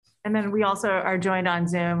 And then we also are joined on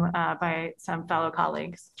Zoom by some fellow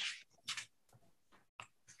colleagues.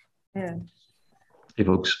 Yeah. Hey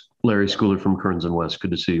folks, Larry Schooler from Kearns and West. Good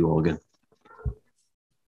to see you all again.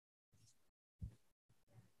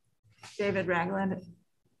 David Ragland.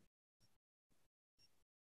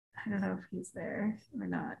 I don't know if he's there or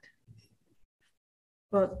not.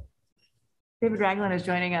 Well, David Ragland is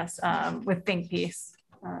joining us with Think Peace.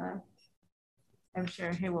 I'm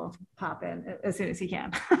sure he will pop in as soon as he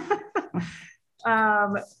can.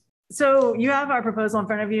 So you have our proposal in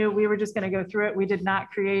front of you. We were just going to go through it. We did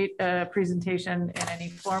not create a presentation in any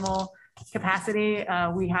formal capacity.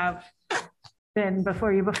 We have been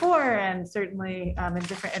before you before and certainly in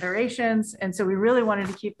different iterations. And so we really wanted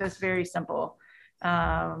to keep this very simple.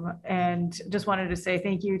 And just wanted to say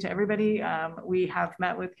thank you to everybody. We have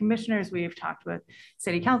met with commissioners. We've talked with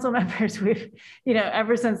city council members. We've,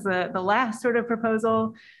 ever since the last sort of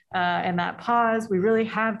proposal and that pause, we really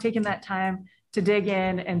have taken that time to dig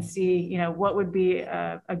in and see, you know, what would be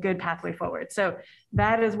a good pathway forward. So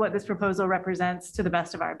that is what this proposal represents to the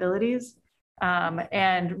best of our abilities.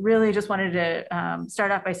 And really just wanted to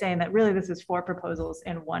start off by saying that really this is 4 proposals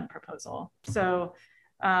in one proposal. So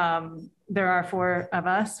there are 4 of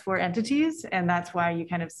us, 4 entities, and that's why you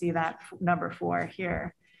kind of see that number 4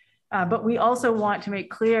 here. But we also want to make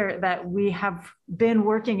clear that we have been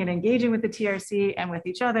working and engaging with the TRC and with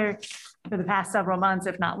each other for the past several months,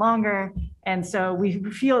 if not longer. And so we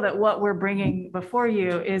feel that what we're bringing before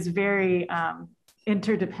you is very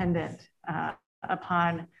interdependent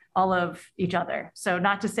upon all of each other. So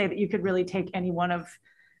not to say that you could really take any one of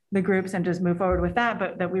the groups and just move forward with that,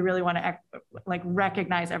 but that we really want to like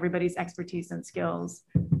recognize everybody's expertise and skills.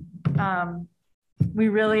 We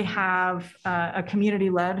really have a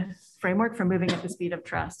community-led framework for moving at the speed of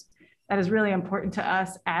trust. That is really important to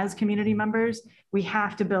us as community members. We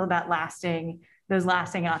have to build that those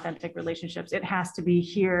lasting authentic relationships. It has to be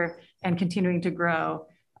here and continuing to grow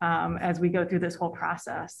as we go through this whole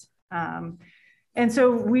process. And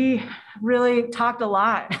so we really talked a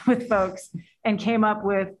lot with folks and came up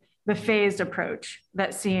with the phased approach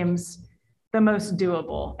that seems the most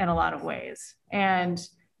doable in a lot of ways. And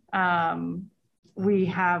we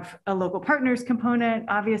have a local partners component,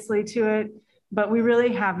 obviously, to it, but we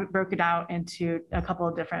really have broken it out into a couple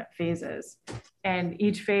of different phases. And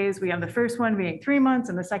each phase, we have the first one being 3 months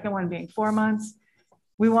and the second one being 4 months.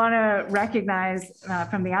 We want to recognize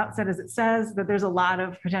from the outset, as it says, that there's a lot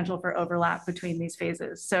of potential for overlap between these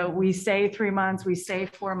phases. So we say 3 months, we say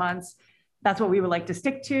 4 months. That's what we would like to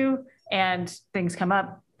stick to. And things come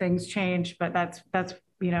up, things change, but that's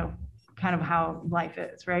you know, kind of how life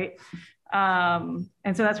is, right?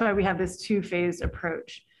 And so that's why we have this 2-phase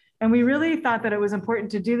approach. And we really thought that it was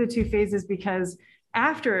important to do the 2 phases because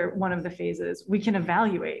after one of the phases, we can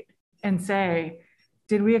evaluate and say,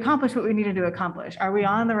 did we accomplish what we needed to accomplish? Are we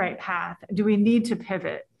on the right path? Do we need to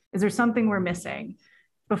pivot? Is there something we're missing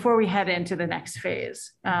before we head into the next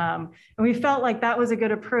phase? And we felt like that was a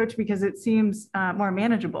good approach because it seems more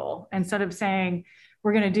manageable. Instead of saying,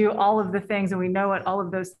 we're going to do all of the things and we know what all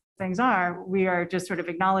of those things are, we are just sort of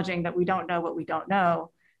acknowledging that we don't know what we don't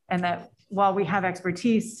know. And that while we have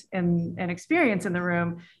expertise and experience in the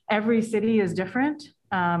room, every city is different.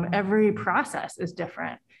 Every process is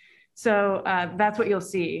different. So that's what you'll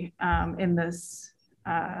see in this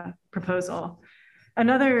proposal.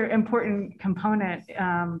 Another important component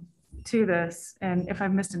to this, and if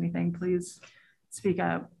I've missed anything, please speak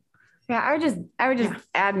up. Yeah, I would just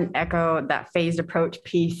add and echo that phased approach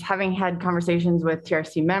piece. Having had conversations with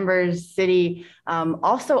TRC members, city,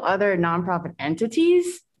 also other nonprofit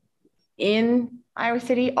entities in Iowa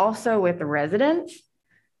City, also with the residents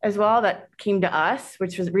as well that came to us,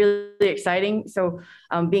 which was really exciting. So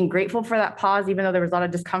being grateful for that pause, even though there was a lot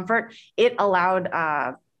of discomfort, it allowed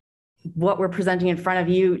what we're presenting in front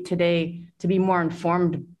of you today to be more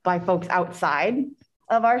informed by folks outside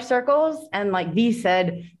of our circles. And like V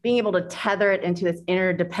said, being able to tether it into this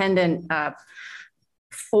interdependent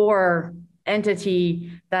 4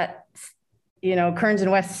 entity that, you know, Kearns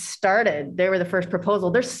and West started. They were the first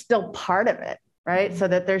proposal. They're still part of it, right? So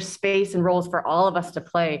that there's space and roles for all of us to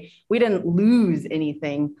play. We didn't lose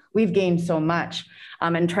anything. We've gained so much.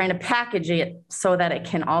 And trying to package it so that it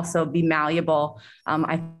can also be malleable,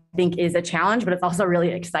 I think is a challenge, but it's also really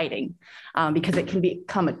exciting because it can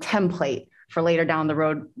become a template for later down the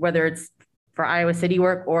road, whether it's for Iowa City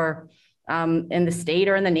work or in the state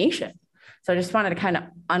or in the nation. So I just wanted to kind of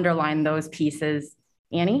underline those pieces.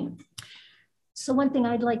 Annie? So one thing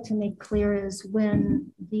I'd like to make clear is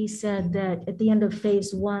when V said that at the end of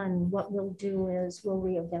phase 1, what we'll do is we'll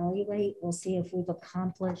reevaluate, we'll see if we've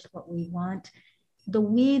accomplished what we want. The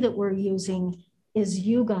we that we're using is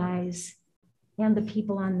you guys and the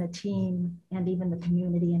people on the team and even the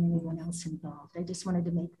community and anyone else involved. I just wanted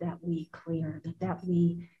to make that we clear, that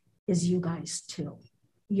we is you guys too.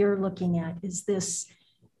 You're looking at,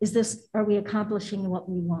 are we accomplishing what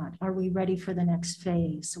we want? Are we ready for the next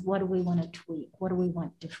phase? What do we want to tweak? What do we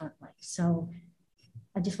want differently? So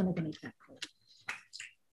I just wanted to make that clear.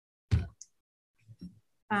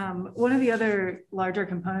 One of the other larger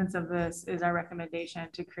components of this is our recommendation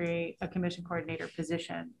to create a commission coordinator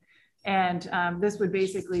position. And this would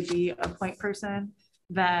basically be a point person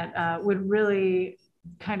that would really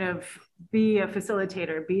kind of be a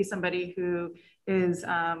facilitator, be somebody who is,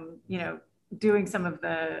 you know, doing some of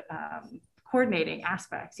the coordinating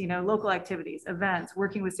aspects, you know, local activities, events,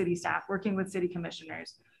 working with city staff, working with city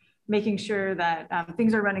commissioners, making sure that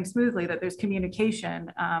things are running smoothly, that there's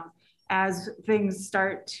communication. As things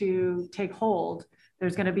start to take hold,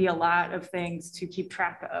 there's going to be a lot of things to keep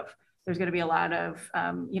track of. there's going to be a lot of,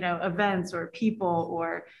 events or people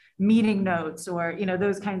or meeting notes or,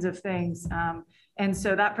 those kinds of things. And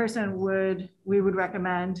so that person we would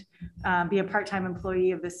recommend be a part-time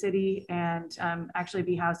employee of the city and actually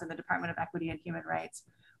be housed in the Department of Equity and Human Rights,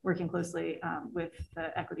 working closely with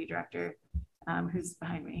the equity director who's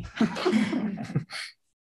behind me.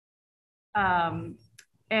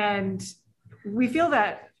 And we feel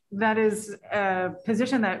that that is a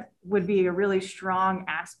position that would be a really strong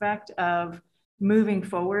aspect of moving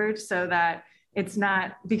forward, so that it's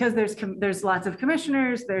not, because there's lots of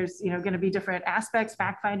commissioners, there's going to be different aspects,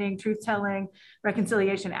 fact-finding, truth-telling,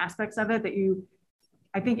 reconciliation aspects of it that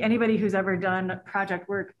I think anybody who's ever done project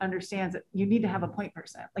work understands that you need to have a point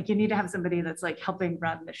person. Like you need to have somebody that's like helping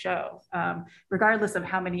run the show, regardless of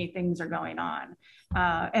how many things are going on.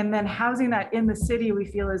 And then housing that in the city, we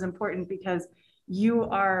feel is important because you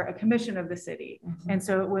are a commission of the city. And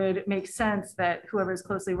so it would make sense that whoever is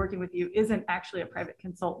closely working with you isn't actually a private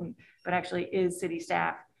consultant, but actually is city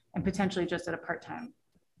staff and potentially just at a part-time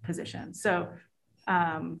position. So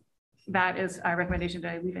that is our recommendation.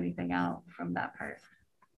 Did I leave anything out from that part?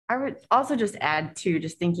 I would also just add to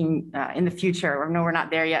just thinking in the future, or no, we're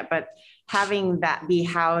not there yet, but having that be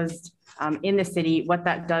housed in the city, what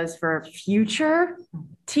that does for future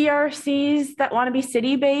TRCs that want to be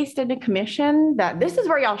city-based and a commission, that this is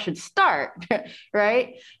where y'all should start,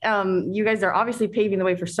 right? You guys are obviously paving the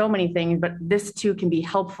way for so many things, but this too can be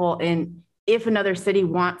helpful in if another city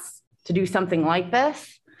wants to do something like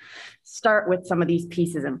this, start with some of these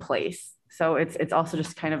pieces in place. So it's also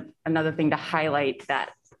just kind of another thing to highlight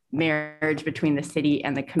that marriage between the city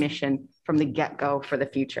and the commission from the get-go for the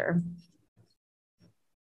future.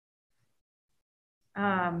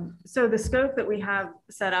 So the scope that we have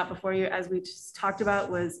set out before you, as we just talked about,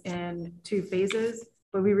 was in 2 phases,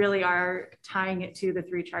 but we really are tying it to the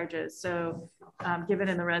 3 charges. So given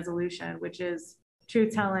in the resolution, which is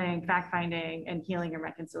truth-telling, fact-finding, and healing and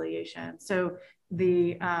reconciliation. So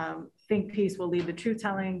the think piece will lead the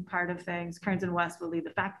truth-telling part of things. Kearns and West will lead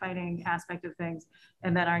the fact-finding aspect of things.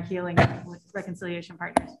 And then our healing and reconciliation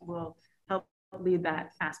partners will help lead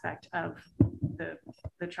that aspect of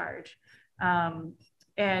the charge.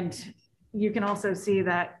 And you can also see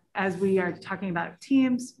that as we are talking about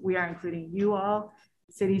teams, we are including you all,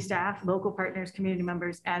 city staff, local partners, community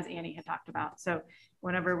members, as Annie had talked about. So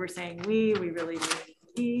whenever we're saying we really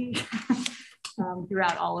mean we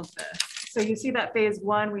throughout all of this. So you see that phase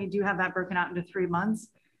 1, we do have that broken out into 3 months.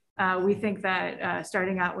 We think that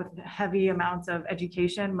starting out with heavy amounts of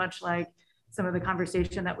education, much like some of the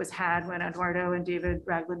conversation that was had when Eduardo and David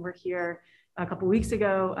Ragland were here a couple of weeks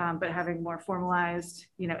ago, but having more formalized,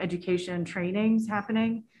 education trainings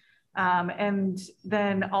happening. And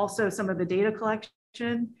then also some of the data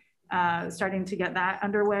collection, starting to get that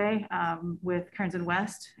underway with Kearns and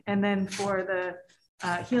West. And then for the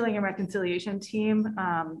healing and reconciliation team,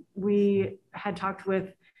 we had talked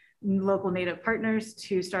with local Native partners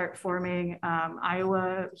to start forming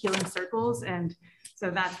Iowa healing circles. And so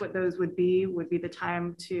that's what those would be the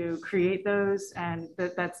time to create those. And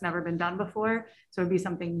that's never been done before. So it'd be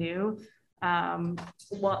something new.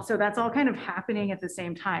 So that's all kind of happening at the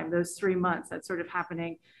same time, those 3 months, that's sort of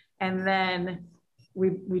happening. And then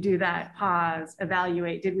we do that pause,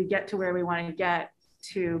 evaluate, did we get to where we want to get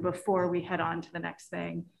to before we head on to the next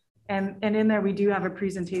thing? And in there, we do have a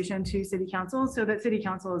presentation to City Council so that City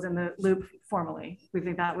Council is in the loop formally. We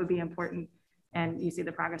think that would be important. And you see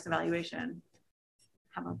the progress evaluation.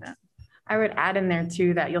 How about that? I would add in there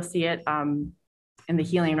too that you'll see it in the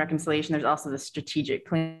healing and reconciliation. There's also the strategic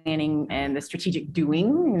planning and the strategic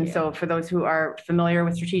doing. And so for those who are familiar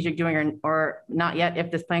with strategic doing or not yet,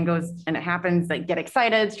 if this plan goes and it happens, like get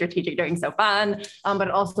excited, strategic doing so fun, but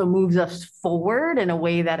it also moves us forward in a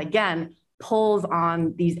way that, again, pulls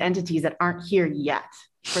on these entities that aren't here yet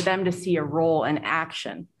for them to see a role in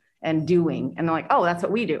action and doing. And they're like, oh, that's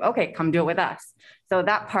what we do. Okay, come do it with us. So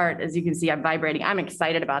that part, as you can see, I'm vibrating. I'm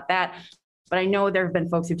excited about that. But I know there have been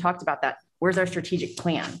folks who talked about that. Where's our strategic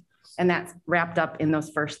plan? And that's wrapped up in those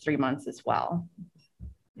first 3 months as well.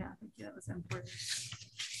 Yeah, thank you. That was important.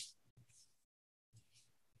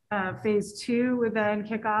 Phase 2 would then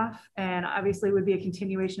kick off, and obviously would be a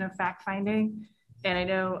continuation of fact finding. And I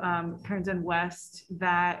know Kearns and West,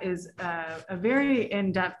 that is a very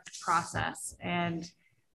in-depth process, and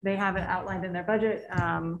they have it outlined in their budget.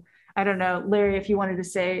 I don't know, Larry, if you wanted to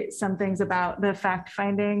say some things about the fact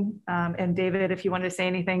finding, and David, if you wanted to say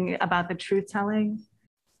anything about the truth telling.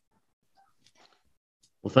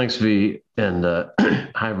 Well, thanks, V, and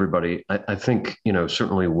hi, everybody. I think,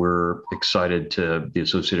 certainly we're excited to be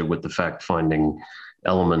associated with the fact finding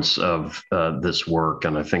elements of this work.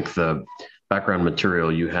 And I think the background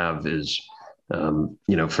material you have is,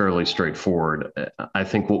 fairly straightforward. I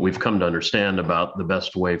think what we've come to understand about the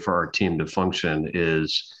best way for our team to function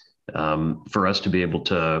is for us to be able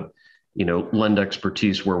to, lend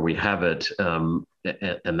expertise where we have it,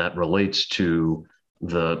 and that relates to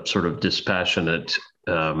the sort of dispassionate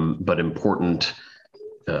but important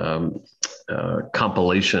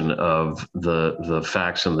compilation of the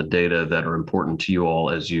facts and the data that are important to you all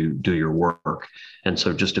as you do your work. And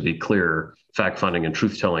so just to be clear, fact-finding and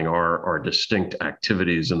truth-telling are distinct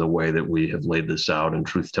activities in the way that we have laid this out, and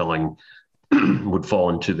truth-telling would fall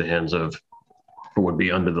into the hands of, or would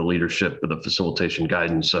be under the leadership of the facilitation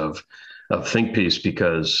guidance of ThinkPiece,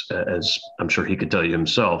 because as I'm sure he could tell you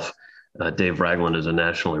himself, Dave Ragland is a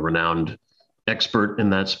nationally renowned expert in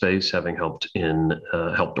that space, having helped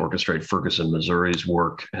orchestrate Ferguson, Missouri's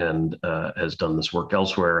work, and has done this work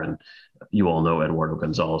elsewhere. And you all know Eduardo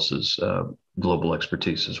Gonzalez's global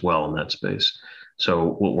expertise as well in that space.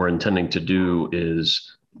 So what we're intending to do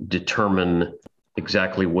is determine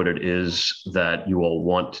exactly what it is that you all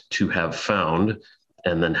want to have found,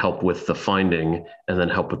 and then help with the finding, and then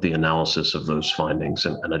help with the analysis of those findings.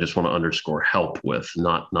 And I just want to underscore help with,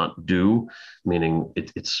 not do, meaning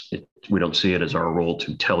we don't see it as our role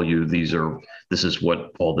to tell you this is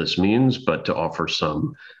what all this means, but to offer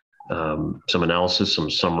some analysis,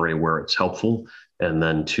 some summary where it's helpful, and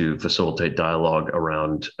then to facilitate dialogue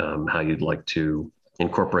around how you'd like to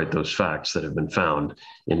incorporate those facts that have been found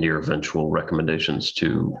into your eventual recommendations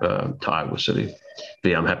to Iowa City. But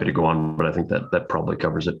yeah, I'm happy to go on, but I think that probably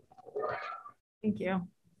covers it. Thank you.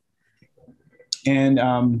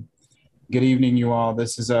 And good evening, you all.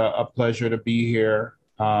 This is a pleasure to be here.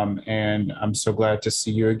 And I'm so glad to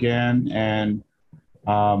see you again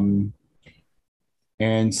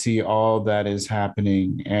and see all that is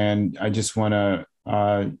happening. And I just want to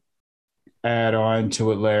add on to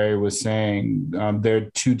what Larry was saying. They're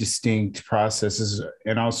two distinct processes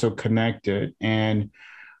and also connected. And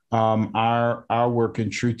our work in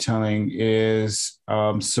truth telling is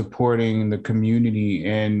supporting the community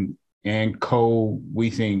and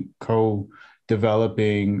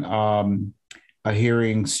co-developing a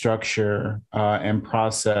hearing structure and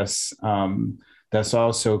process that's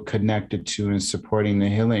also connected to and supporting the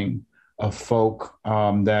healing of folk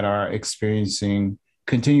that are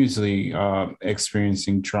continuously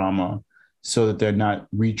experiencing trauma, so that they're not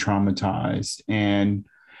re-traumatized. And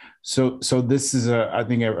so this is I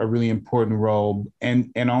think a really important role,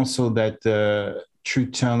 and also that the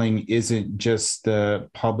truth telling isn't just the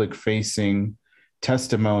public facing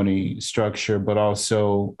testimony structure, but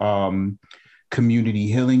also community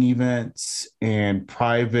healing events and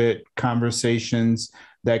private conversations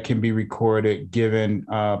that can be recorded given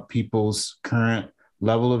people's current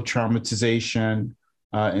level of traumatization,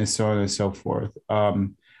 and so on and so forth.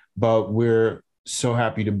 But we're so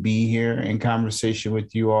happy to be here in conversation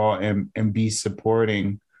with you all and be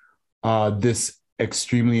supporting this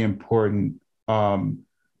extremely important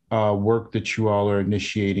work that you all are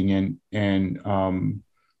initiating and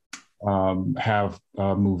have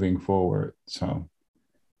moving forward. So.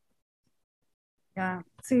 Yeah,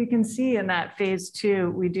 so you can see in that phase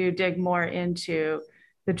 2, we do dig more into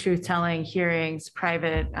the truth-telling hearings,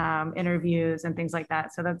 private interviews, and things like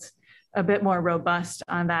that. So that's a bit more robust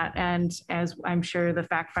on that end, as I'm sure the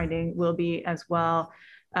fact-finding will be as well.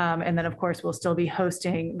 And then, of course, we'll still be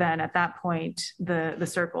hosting then at that point the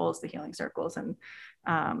circles, the healing circles, and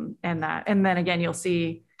that. And then again, you'll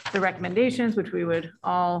see the recommendations, which we would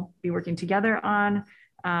all be working together on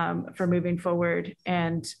for moving forward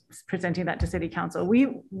and presenting that to City Council.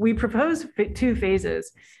 We propose 2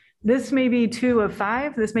 phases. This may be 2 of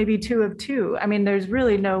 5. This may be 2 of 2. I mean, there's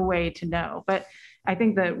really no way to know. But I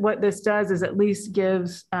think that what this does is at least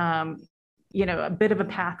gives, a bit of a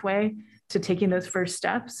pathway to taking those first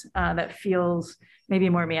steps that feels maybe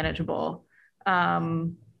more manageable.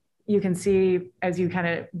 You can see as you kind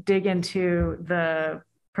of dig into the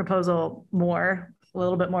proposal more, a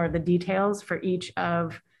little bit more of the details for each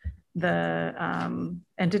of the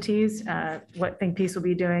entities, what ThinkPiece will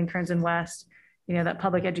be doing, Kearns and West, that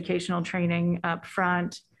public educational training up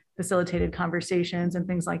front, facilitated conversations and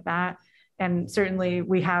things like that. And certainly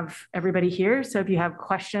we have everybody here. So if you have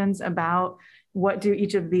questions about what do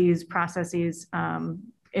each of these processes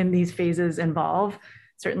in these phases involve,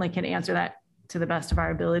 certainly can answer that to the best of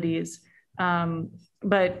our abilities.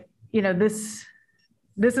 But this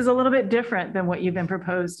is a little bit different than what you've been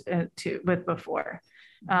proposed with before.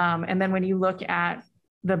 And then when you look at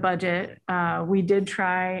the budget, we did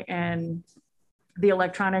try, and the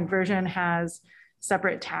electronic version has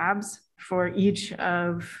separate tabs for each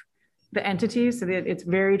of the entities so that it's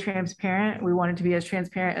very transparent. We want it to be as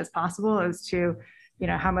transparent as possible as to,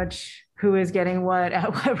 how much, who is getting what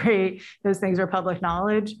at what rate. Those things are public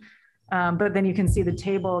knowledge. But then you can see the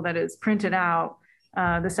table that is printed out,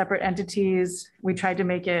 the separate entities. We tried to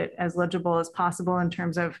make it as legible as possible in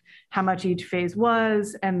terms of how much each phase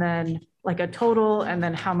was, and then like a total, and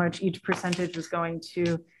then how much each percentage was going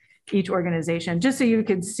to each organization, just so you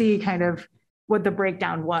could see kind of what the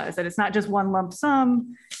breakdown was, that it's not just one lump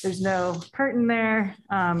sum, there's no PERT in there,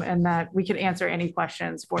 and that we could answer any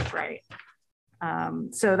questions forthright.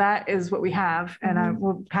 So that is what we have, and I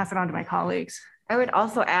will pass it on to my colleagues. I would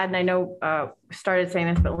also add, and I know started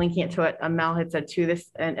saying this, but linking it to what Mel had said too,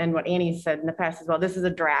 this and what Annie said in the past as well, this is a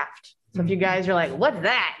draft. So if you guys are like, what's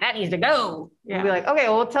that? That needs to go. Yeah. We'll be like, okay,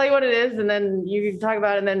 well, we'll tell you what it is. And then you can talk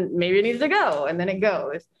about it, and then maybe it needs to go. And then it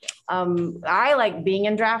goes. I like being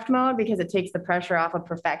in draft mode because it takes the pressure off of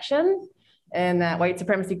perfection and that white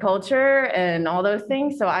supremacy culture and all those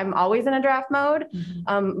things. So I'm always in a draft mode.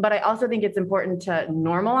 But I also think it's important to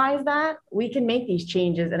normalize that. We can make these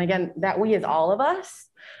changes. And again, that we is all of us.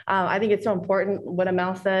 I think it's so important what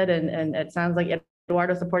Amel said, and it sounds like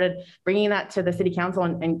Eduardo supported bringing that to the city council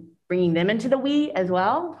and bringing them into the we as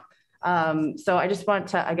well. So I just want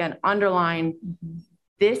to, again, underline,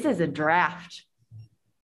 this is a draft.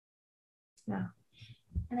 Yeah.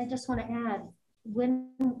 And I just want to add, when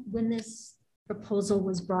this proposal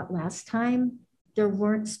was brought last time, there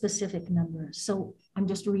weren't specific numbers. So I'm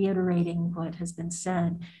just reiterating what has been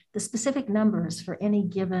said. The specific numbers for any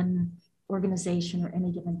given organization or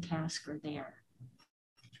any given task are there.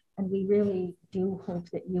 And we really do hope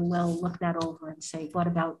that you will look that over and say, what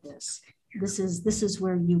about this? This is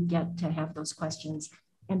where you get to have those questions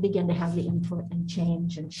and begin to have the input and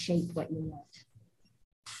change and shape what you want.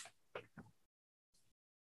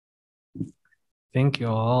 Thank you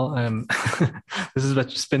all. This has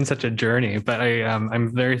just been such a journey, but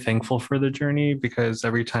I'm very thankful for the journey, because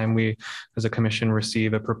every time we as a commission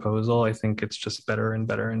receive a proposal, I think it's just better and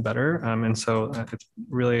better and better. And so it's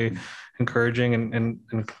really encouraging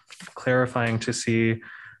and clarifying to see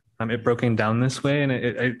it broken down this way. And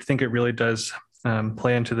I think it really does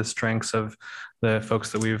play into the strengths of the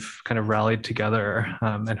folks that we've kind of rallied together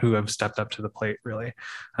and who have stepped up to the plate, really.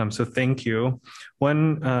 So thank you.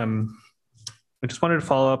 I just wanted to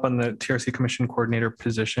follow up on the TRC Commission Coordinator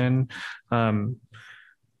position.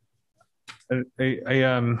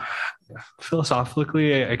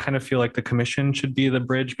 Philosophically, I kind of feel like the commission should be the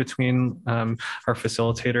bridge between our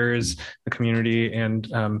facilitators, the community, and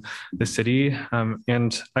the city.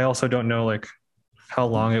 And I also don't know how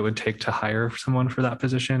long it would take to hire someone for that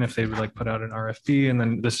position, if they would put out an RFP, and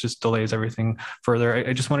then this just delays everything further.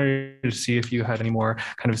 I just wanted to see if you had any more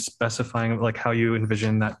kind of specifying how you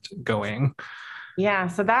envision that going. Yeah,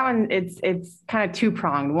 so that one, it's kind of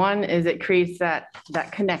two-pronged. One is it creates that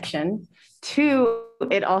connection. Two,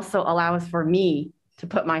 it also allows for me to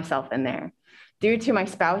put myself in there. Due to my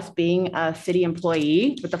spouse being a city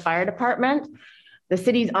employee with the fire department, the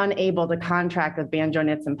city's unable to contract with Banjo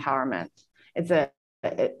Knits Empowerment. It's a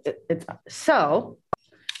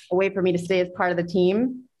way for me to stay as part of the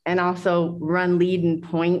team and also run, lead, and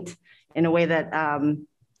point in a way that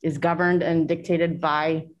is governed and dictated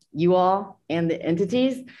by you all and the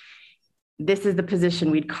entities. This is the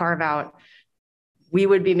position we'd carve out. We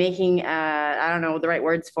would be making, I don't know the right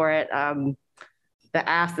words for it,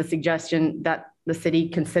 the suggestion that the city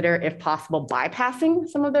consider, if possible, bypassing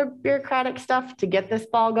some of their bureaucratic stuff to get this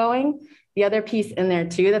ball going. The other piece in there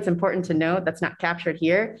too that's important to note that's not captured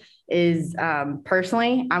here is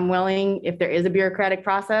personally, I'm willing, if there is a bureaucratic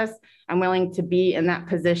process, I'm willing to be in that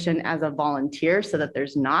position as a volunteer so that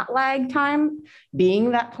there's not lag time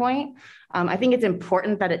being that point. I think it's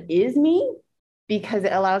important that it is me because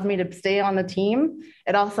it allows me to stay on the team.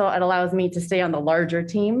 It allows me to stay on the larger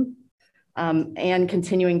team and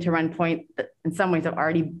continuing to run point that in some ways I've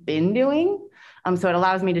already been doing. So it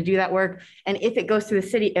allows me to do that work. And if it goes to the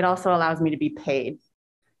city, it also allows me to be paid.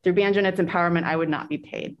 Through Banjo Knits Empowerment, I would not be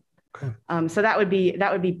paid. Okay. So that would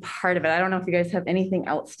be part of it. I don't know if you guys have anything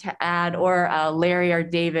else to add, or Larry or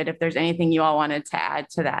David, if there's anything you all wanted to add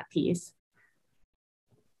to that piece.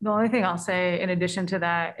 The only thing I'll say in addition to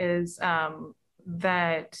that is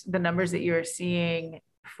that the numbers that you are seeing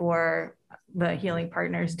for the healing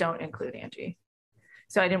partners don't include Angie.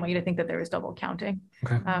 So I didn't want you to think that there was double counting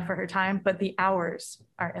for her time, but the hours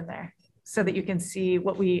are in there so that you can see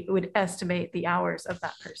what we would estimate the hours of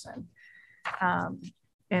that person.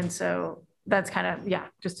 And so that's kind of,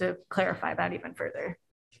 just to clarify that even further.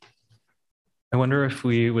 I wonder if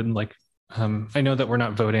we would I know that we're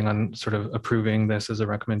not voting on sort of approving this as a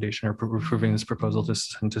recommendation or approving this proposal to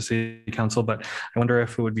send to City Council, but I wonder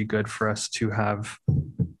if it would be good for us to have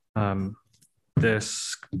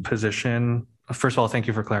this position. First of all, thank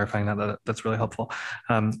you for clarifying that. That's really helpful.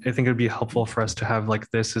 I think it would be helpful for us to have like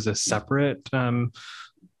this as a separate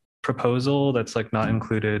proposal that's like not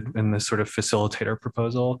included in this sort of facilitator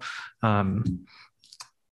proposal.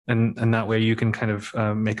 And that way you can kind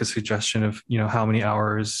of make a suggestion of, you know, how many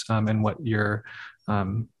hours and what your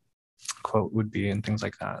quote would be and things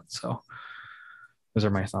like that. So those are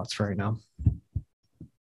my thoughts for right now.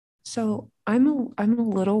 So I'm a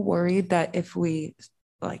little worried that if we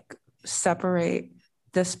like separate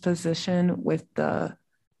this position with the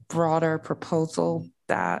broader proposal,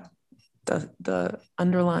 that the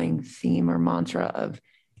underlying theme or mantra of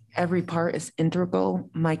every part is integral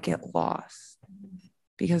might get lost.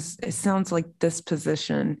 Because it sounds like this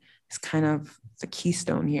position is kind of the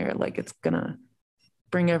keystone here, like it's gonna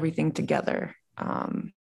bring everything together.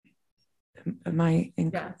 Am I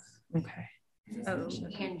incorrect? Yes. Okay. So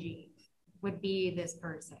Angie would be this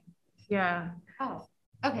person. Yeah. Oh,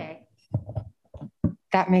 okay.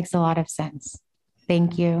 That makes a lot of sense.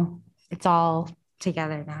 Thank you. It's all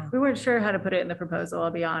together now. We weren't sure how to put it in the proposal,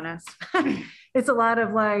 I'll be honest. It's a lot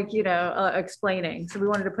of like, you know, explaining. So we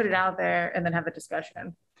wanted to put it out there and then have a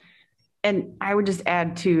discussion. And I would just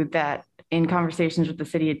add to that in conversations with the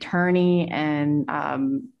city attorney and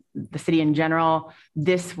the city in general,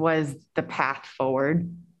 this was the path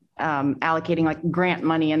forward. Allocating like grant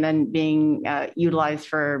money and then being utilized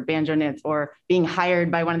for banjo knits or being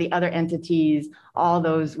hired by one of the other entities, all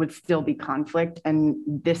those would still be conflict. And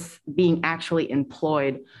this being actually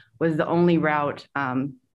employed was the only route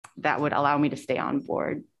that would allow me to stay on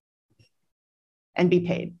board and be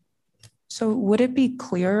paid. So would it be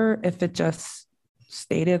clearer if it just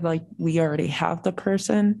stated like we already have the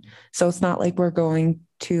person? So it's not like we're going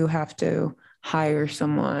to have to hire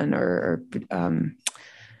someone or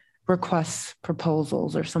request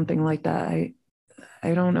proposals or something like that.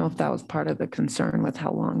 I don't know if that was part of the concern with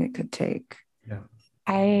how long it could take.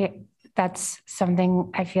 Yeah. That's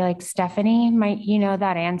something I feel like Stephanie might, you know,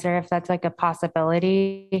 that answer, if that's like a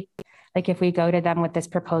possibility, like if we go to them with this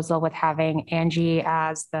proposal with having Angie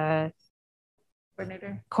as the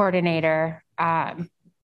coordinator,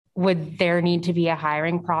 would there need to be a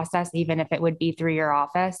hiring process, even if it would be through your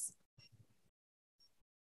office?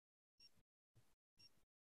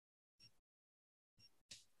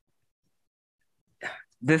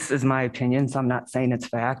 This is my opinion, so I'm not saying it's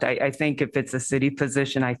fact. I think if it's a city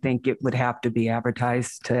position, I think it would have to be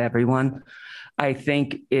advertised to everyone. I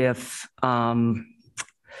think if Angie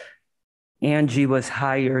was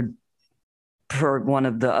hired for one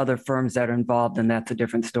of the other firms that are involved, then that's a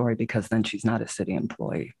different story because then she's not a city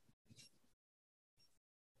employee.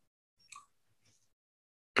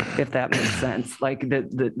 If that makes sense, like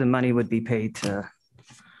the money would be paid to,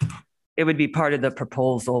 it would be part of the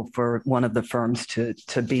proposal for one of the firms to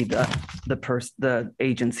be the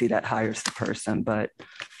agency that hires the person. But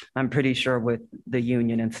I'm pretty sure with the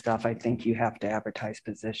union and stuff, I think you have to advertise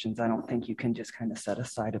positions. I don't think you can just kind of set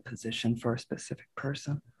aside a position for a specific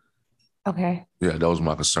person. Okay. Yeah, that was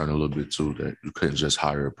my concern a little bit too, that you couldn't just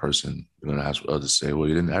hire a person. You're gonna have others say, well,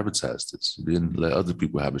 you didn't advertise this. You didn't let other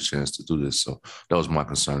people have a chance to do this. So that was my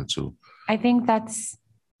concern too. I think that's,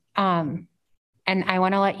 and I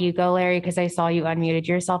want to let you go, Larry, because I saw you unmuted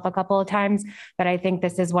yourself a couple of times, but I think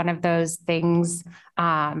this is one of those things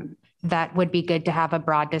that would be good to have a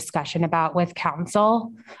broad discussion about with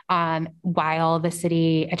council while the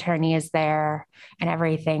city attorney is there and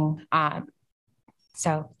everything.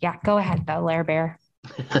 So yeah, go ahead though, Larry Bear.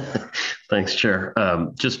 Thanks, Chair.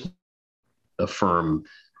 Just affirm,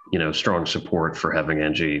 strong support for having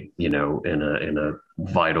Angie, in a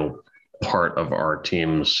vital part of our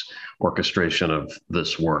team's orchestration of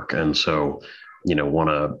this work. And so, want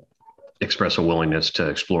to express a willingness to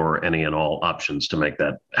explore any and all options to make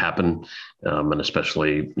that happen. And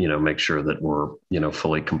especially, make sure that we're,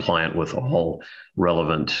 fully compliant with all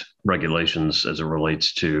relevant regulations as it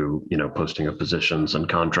relates to, posting of positions and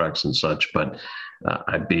contracts and such. But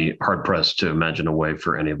I'd be hard pressed to imagine a way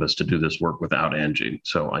for any of us to do this work without Angie.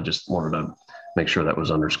 So I just wanted to make sure that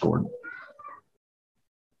was underscored.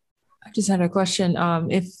 I just had a question.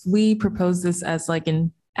 If we propose this as like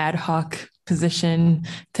an ad hoc position,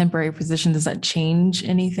 temporary position, does that change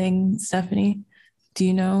anything, Stephanie? Do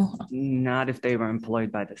you know? Not if they were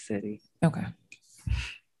employed by the city. Okay.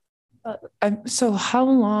 So how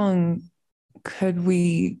long could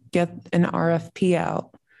we get an RFP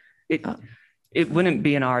out? It wouldn't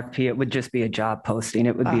be an RFP. It would just be a job posting.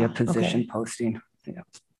 It would be a position posting. Yeah.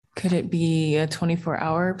 Could it be a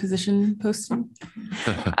 24-hour position posting?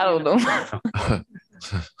 I don't know.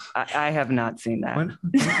 I have not seen that.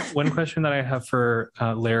 One question that I have for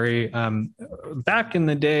Larry, back in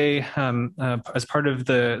the day, as part of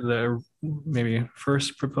the maybe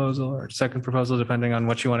first proposal or second proposal, depending on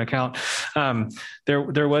what you want to count,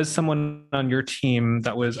 there was someone on your team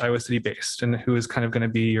that was Iowa City based and who is kind of going to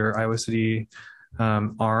be your Iowa City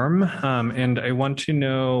arm. And I want to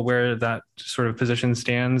know where that sort of position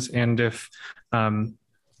stands and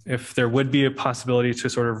if there would be a possibility to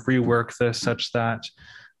sort of rework this such that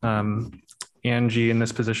Angie in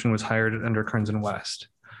this position was hired under Kearns and West.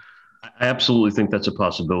 I absolutely think that's a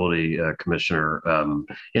possibility, Commissioner.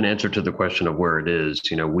 In answer to the question of where it is,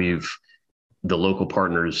 you know, the local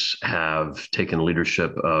partners have taken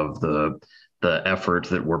leadership of the effort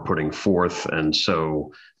that we're putting forth, and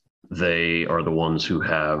so they are the ones who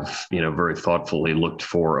have, you know, very thoughtfully looked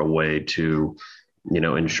for a way to, you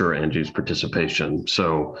know, ensure Angie's participation.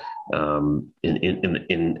 So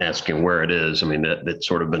in asking where it is, I mean, that's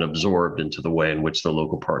sort of been absorbed into the way in which the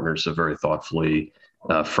local partners have very thoughtfully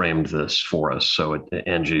framed this for us. So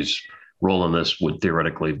Angie's role in this would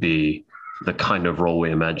theoretically be the kind of role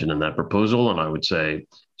we imagine in that proposal. And I would say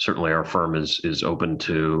certainly our firm is open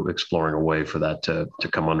to exploring a way for that to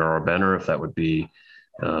come under our banner, if that would be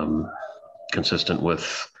consistent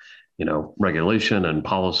with, you know, regulation and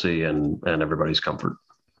policy and everybody's comfort.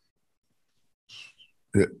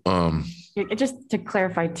 Just to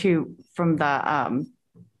clarify too, from the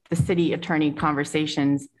city attorney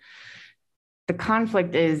conversations, the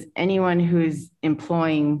conflict is anyone who's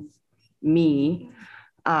employing me,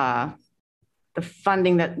 the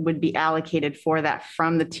funding that would be allocated for that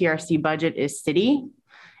from the TRC budget is city.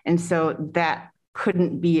 And so that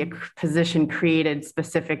couldn't be a position created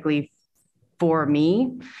specifically for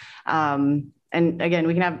me. And again,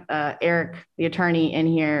 we can have Eric, the attorney, in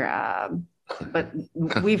here, but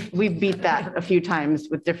we've beat that a few times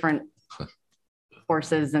with different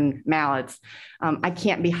horses and mallets. I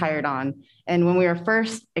can't be hired on. And when we were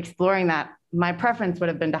first exploring that, my preference would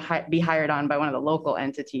have been to be hired on by one of the local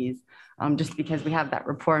entities, just because we have that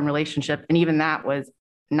rapport and relationship. And even that was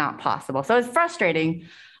not possible. So it's frustrating,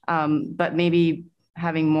 but maybe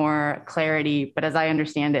having more clarity. But as I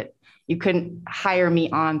understand it, you couldn't hire me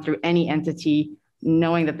on through any entity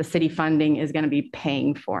knowing that the city funding is going to be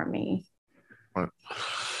paying for me. Right.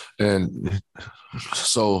 And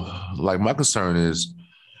so, like, my concern is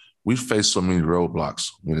we face so many roadblocks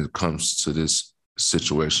when it comes to this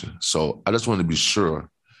situation. So I just want to be sure,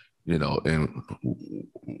 you know, in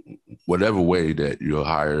whatever way that you're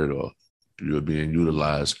hired or you're being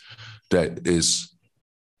utilized, that is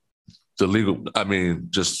the legal, I mean,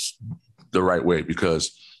 just the right way,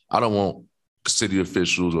 because I don't want city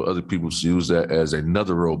officials or other people to use that as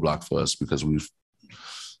another roadblock for us, because we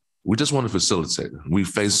just want to facilitate. We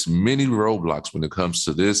face many roadblocks when it comes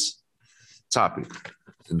to this topic.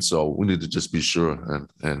 And so we need to just be sure.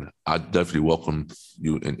 And I definitely welcome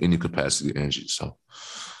you in any capacity, Angie. So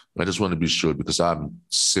I just want to be sure, because I'm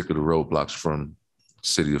sick of the roadblocks from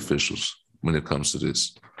city officials when it comes to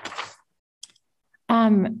this.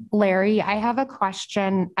 Larry, I have a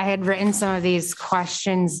question. I had written some of these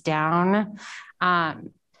questions down.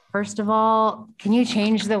 First of all, can you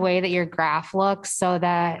change the way that your graph looks so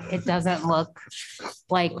that it doesn't look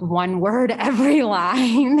like one word every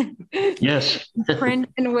line? Yes. Print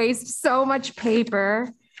and waste so much paper.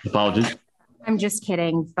 Apologies. I'm just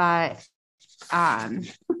kidding, but oh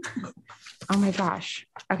my gosh.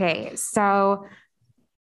 Okay, so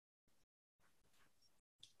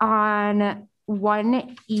on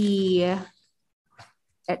 1E,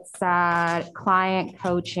 it said client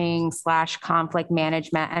coaching / conflict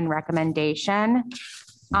management and recommendation.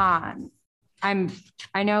 I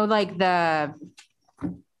know like the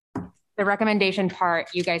recommendation part,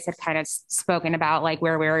 you guys had kind of spoken about, like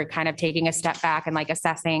where we're kind of taking a step back and like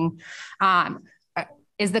assessing.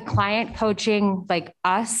 Is the client coaching like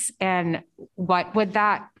us, and what would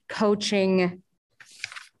that coaching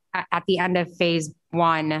at the end of phase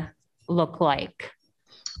 1 look like?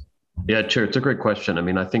 Yeah, Chair, it's a great question. I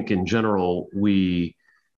mean, I think in general, we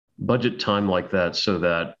budget time like that so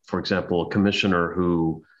that, for example, a commissioner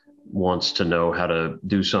who wants to know how to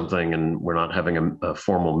do something and we're not having a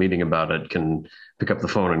formal meeting about it can pick up the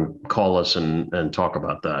phone and call us and talk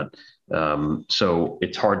about that. So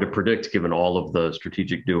it's hard to predict, given all of the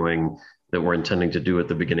strategic doing that we're intending to do at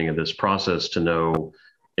the beginning of this process, to know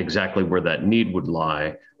exactly where that need would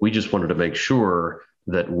lie. We just wanted to make sure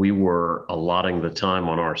that we were allotting the time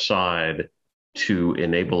on our side to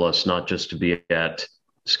enable us not just to be at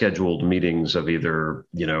scheduled meetings of either,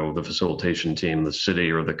 the facilitation team, the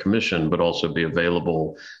city, or the commission, but also be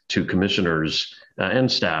available to commissioners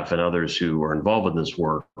and staff and others who are involved in this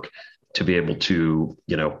work to be able to,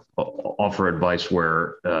 offer advice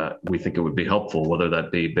where we think it would be helpful, whether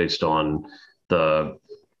that be based on the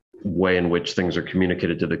way in which things are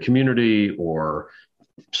communicated to the community or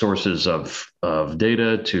sources of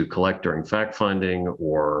data to collect during fact finding,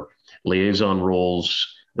 or liaison roles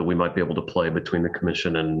that we might be able to play between the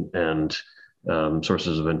commission and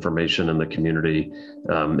sources of information in the community.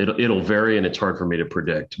 It'll vary, and it's hard for me to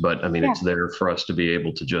predict, but I mean, it's there for us to be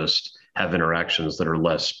able to just have interactions that are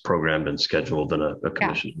less programmed and scheduled than a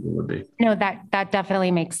commission would be. No, that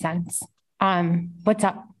definitely makes sense. What's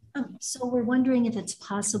up? So we're wondering if it's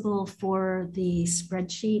possible for the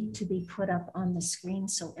spreadsheet to be put up on the screen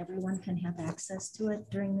so everyone can have access to it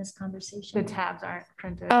during this conversation. The tabs aren't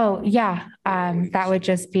printed. Oh, yeah. That would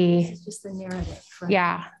just be. It's just the narrative. Right?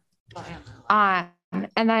 Yeah.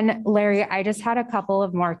 And then Larry, I just had a couple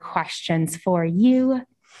of more questions for you.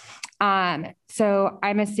 So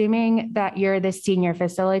I'm assuming that you're the senior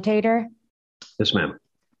facilitator. Yes, ma'am.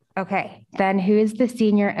 Okay. Then who is the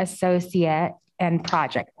senior associate and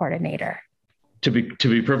project coordinator? To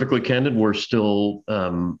be perfectly candid, we're still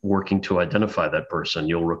working to identify that person.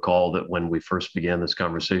 You'll recall that when we first began this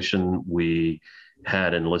conversation, we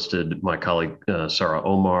had enlisted my colleague, Sarah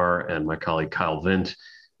Omar, and my colleague, Kyle Vint,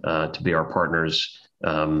 to be our partners.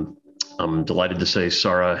 I'm delighted to say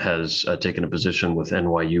Sarah has taken a position with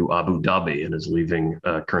NYU Abu Dhabi and is leaving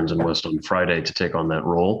Kearns and West on Friday to take on that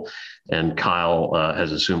role. And Kyle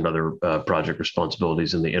has assumed other project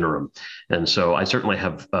responsibilities in the interim. And so I certainly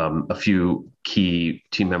have a few key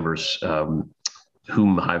team members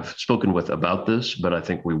whom I've spoken with about this, but I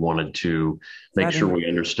think we wanted to make sure we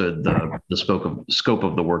understood the scope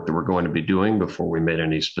of the work that we're going to be doing before we made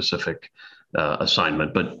any specific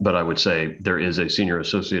assignment. But I would say there is a senior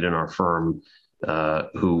associate in our firm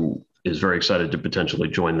who is very excited to potentially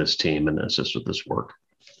join this team and assist with this work.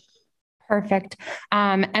 Perfect.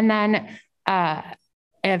 And then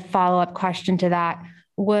a follow-up question to that,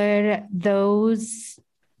 would those,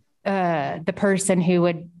 the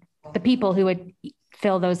people who would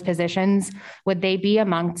fill those positions, would they be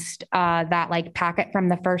amongst that like packet from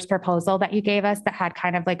the first proposal that you gave us that had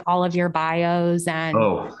kind of like all of your bios and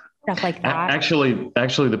stuff like that?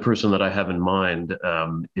 Actually, the person that I have in mind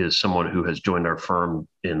is someone who has joined our firm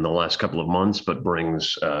in the last couple of months, but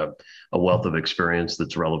brings a wealth of experience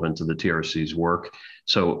that's relevant to the TRC's work.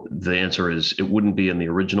 So the answer is it wouldn't be in the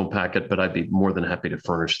original packet, but I'd be more than happy to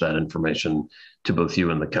furnish that information to both you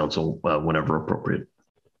and the council whenever appropriate.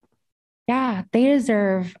 Yeah, they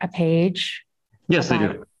deserve a page. Yes, they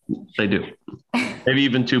do. They do. Maybe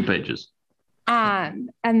even 2 pages. And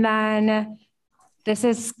then this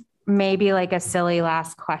is maybe like a silly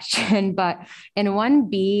last question, but in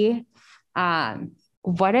 1B,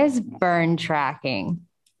 what is burn tracking?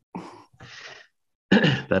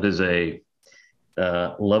 That is a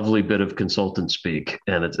lovely bit of consultant speak,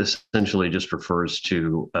 and it essentially just refers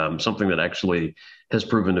to something that actually has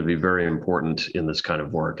proven to be very important in this kind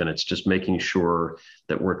of work, and it's just making sure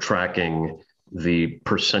that we're tracking the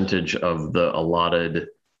percentage of the allotted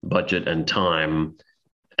budget and time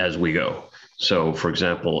as we go. So, for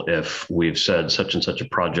example, if we've said such and such a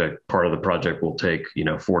project, part of the project will take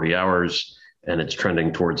 40 hours, and it's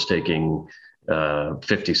trending towards taking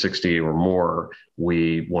 50, 60 or more,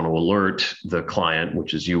 we want to alert the client,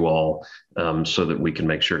 which is you all, so that we can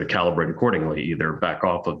make sure to calibrate accordingly, either back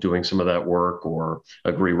off of doing some of that work or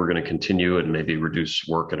agree we're going to continue and maybe reduce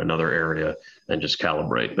work in another area and just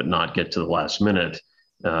calibrate, but not get to the last minute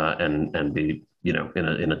and be,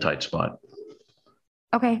 in a tight spot.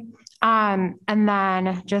 Okay. And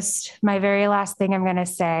then just my very last thing I'm going to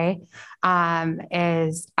say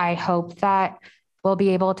is I hope that we'll be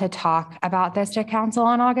able to talk about this to council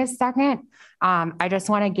on August 2nd. I just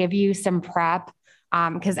want to give you some prep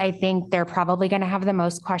because I think they're probably going to have the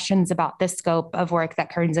most questions about the scope of work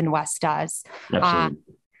that Kearns and West does.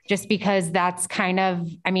 Just because that's kind of,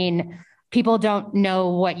 people don't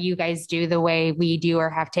know what you guys do the way we do or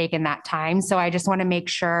have taken that time. So I just want to make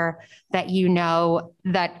sure that you know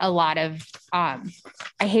that a lot of, I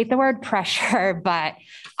hate the word pressure, but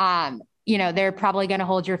they're probably going to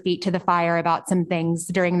hold your feet to the fire about some things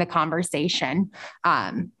during the conversation.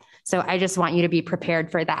 So I just want you to be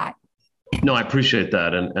prepared for that. No, I appreciate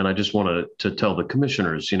that. And I just wanted to tell the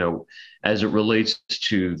commissioners, as it relates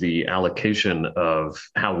to the allocation of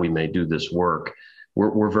how we may do this work,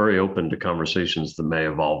 we're very open to conversations that may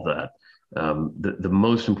evolve that. The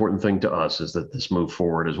most important thing to us is that this move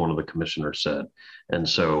forward, as one of the commissioners said. And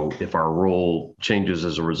so if our role changes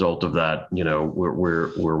as a result of that,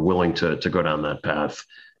 we're willing to go down that path.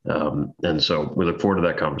 And so we look forward to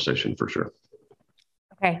that conversation for sure.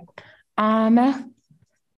 Okay. Sorry,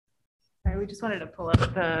 we just wanted to pull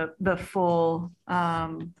up the full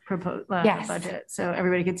proposed Yes. budget so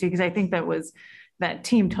everybody could see, because I think that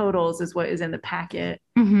team totals is what is in the packet.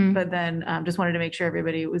 Mhm. But then just wanted to make sure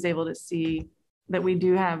everybody was able to see that we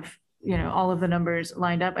do have, all of the numbers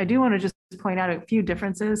lined up. I do want to just point out a few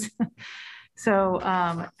differences. So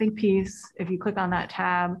Think Piece, if you click on that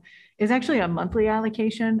tab, is actually a monthly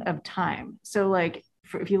allocation of time. So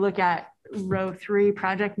if you look at row 3,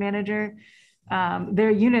 project manager,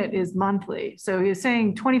 their unit is monthly. So he's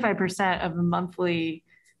saying 25% of the monthly,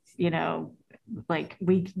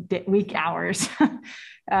 week hours.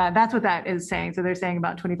 That's what that is saying. So they're saying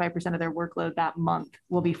about 25% of their workload that month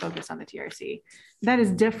will be focused on the TRC. That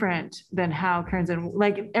is different than how Kearns and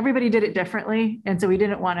everybody did it differently. And so we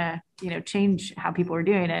didn't want to, change how people were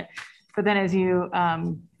doing it. But then as you,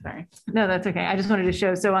 sorry, no, that's okay. I just wanted to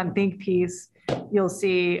show. So on Think Piece, you'll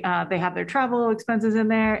see they have their travel expenses in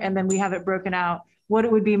there, and then we have it broken out what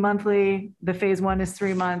it would be monthly. The phase 1 is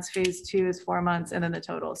 3 months, phase 2 is 4 months, and then the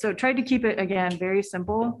total. So tried to keep it, again, very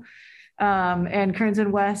simple. And Kearns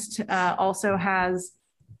and West also has,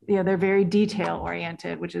 they're very detail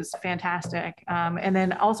oriented, which is fantastic. And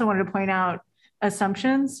then also wanted to point out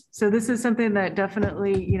assumptions. So this is something that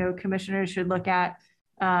definitely, commissioners should look at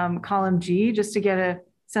column G, just to get a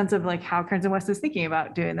sense of how Kearns and West is thinking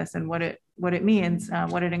about doing this and what it means,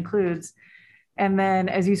 what it includes. And then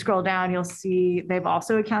as you scroll down, you'll see they've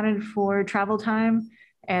also accounted for travel time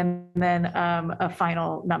and then a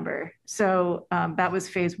final number. So that was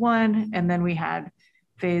phase 1, and then we had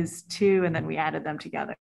phase 2, and then we added them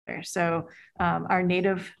together. So our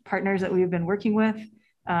native partners that we've been working with,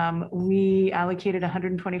 we allocated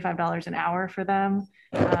 $125 an hour for them.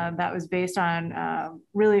 That was based on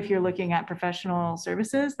really, if you're looking at professional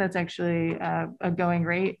services, that's actually a going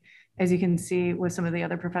rate, as you can see with some of the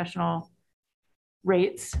other professional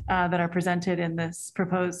rates that are presented in this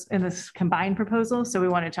combined proposal. So we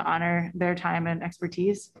wanted to honor their time and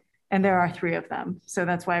expertise. And there are 3 of them. So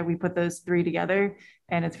that's why we put those 3 together.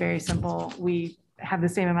 And it's very simple. We have the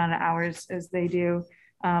same amount of hours as they do.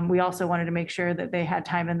 We also wanted to make sure that they had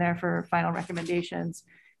time in there for final recommendations.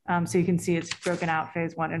 So you can see it's broken out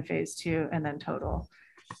phase 1 and phase 2, and then total.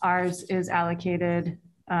 Ours is allocated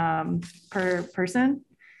per person.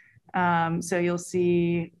 So you'll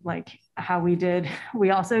see how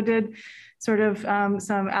we also did sort of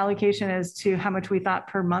some allocation as to how much we thought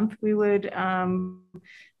per month we would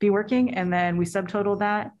be working. And then we subtotaled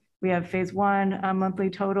that. We have phase 1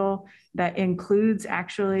 monthly total that includes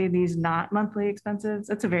actually these not monthly expenses.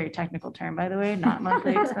 That's a very technical term, by the way, not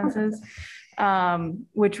monthly expenses,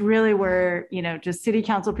 which really were, just city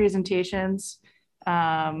council presentations,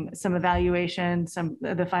 some evaluation, some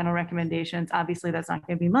of the final recommendations. Obviously that's not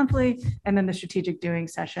going to be monthly. And then the strategic doing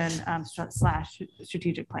session /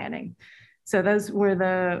 strategic planning. So those were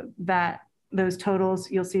those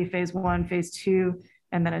totals. You'll see phase 1, phase 2,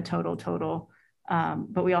 and then a total.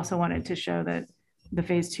 But we also wanted to show that the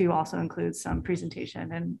phase 2 also includes some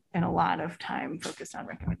presentation and a lot of time focused on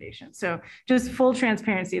recommendations. So just full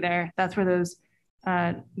transparency there. That's where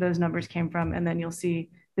those numbers came from. And then you'll see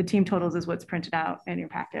the team totals is what's printed out in your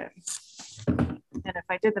packet. And if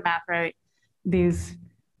I did the math right, these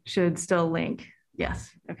should still link. Yes.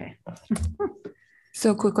 Okay.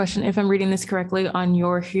 So quick question. If I'm reading this correctly, on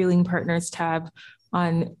your Healing Partners tab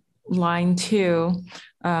on line 2,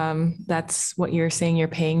 that's what you're saying your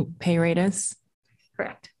pay rate is?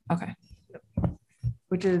 Correct. Okay.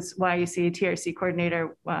 Which is why you see TRC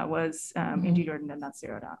coordinator was Angie Jordan, and that's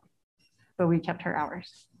zeroed out. But we kept her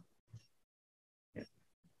hours.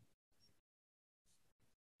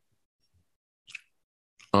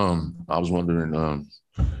 I was wondering,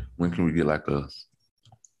 when can we get because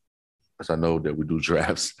I know that we do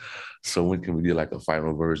drafts, so when can we get a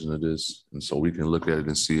final version of this? And so we can look at it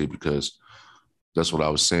and see it, because that's what I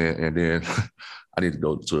was saying. And then I need to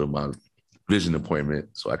go to my vision appointment,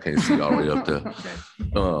 so I can't see all the way up there.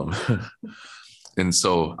 And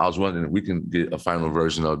so I was wondering if we can get a final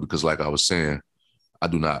version of it, because like I was saying, I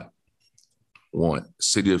do not want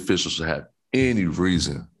city officials to have any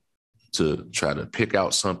reason to try to pick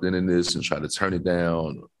out something in this and try to turn it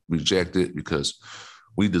down, reject it, because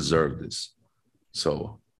we deserve this.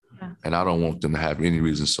 So, and I don't want them to have any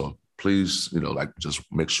reason. So please, just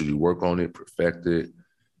make sure you work on it, perfect it,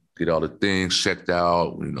 get all the things checked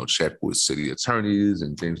out, check with city attorneys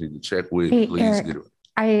and things you need to check with. Hey, please Eric, get it.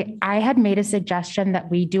 I had made a suggestion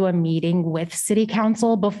that we do a meeting with city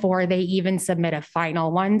council before they even submit a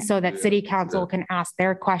final one so that city council can ask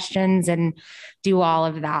their questions and do all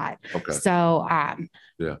of that. Okay. So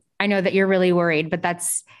Yeah. I know that you're really worried, but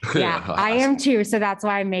that's, yeah, Yeah. I am too. So that's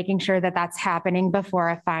why I'm making sure that that's happening before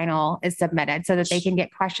a final is submitted so that they can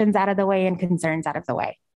get questions out of the way and concerns out of the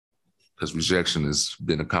way. Because rejection has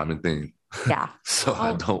been a common thing. Yeah. So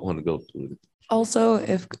I don't want to go through it. Also,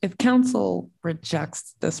 if council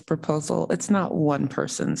rejects this proposal, it's not one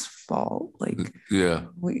person's fault. Like, Yeah.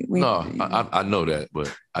 we No, I know that,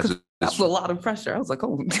 but I just, that's a lot of pressure. I was like,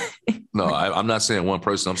 oh, no, I'm not saying one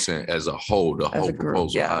person. I'm saying as a whole, the As whole a group,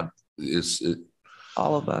 proposal. yeah. It's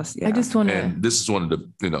all of us. Yeah. I just want to, and this is one of the,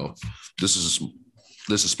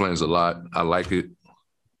 this explains a lot. I like it.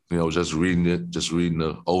 Just reading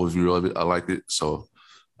the overview of it. I like it. So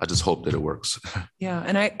I just hope that it works. Yeah.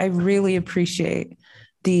 And I really appreciate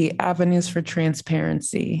the avenues for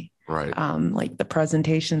transparency. Right. Like the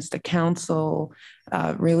presentations to council,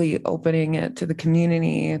 really opening it to the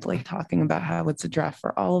community, like talking about how it's a draft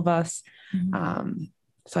for all of us.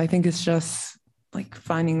 So I think it's just like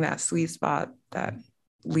finding that sweet spot that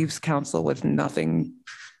leaves council with nothing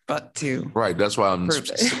but to right. That's why I'm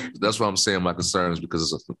prove saying my concern is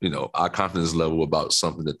because our confidence level about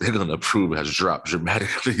something that they're going to approve has dropped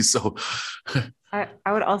dramatically. So I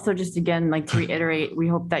would also just again like to reiterate, we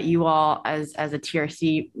hope that you all as a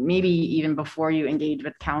TRC, maybe even before you engage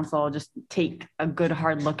with council, just take a good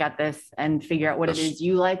hard look at this and figure out what it is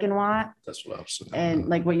you like and want. That's what I'm saying. And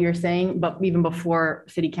like what you're saying, but even before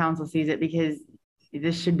city council sees it, because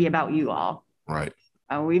this should be about you all. Right.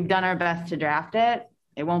 We've done our best to draft it.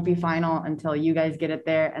 It won't be final until you guys get it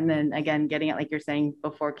there. And then again, getting it, like you're saying,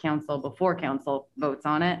 before council votes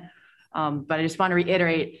on it. But I just want to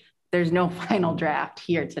reiterate, there's no final draft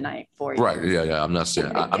here tonight for you. Right. Yeah. I'm not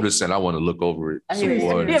saying, I'm just saying I want to look over it.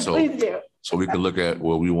 Please do. So we can look at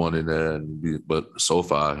what we want in there, but so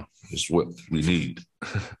far it's what we need.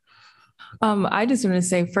 I just want to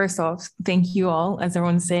say, first off, thank you all, as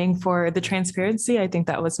everyone's saying, for the transparency. I think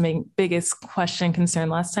that was my biggest question, concern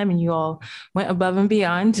last time, and you all went above and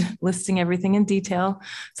beyond, listing everything in detail.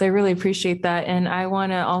 So I really appreciate that. And I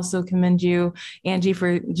want to also commend you, Angie,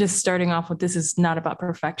 for just starting off with this is not about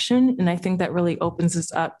perfection. And I think that really opens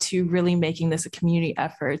us up to really making this a community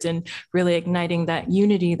effort and really igniting that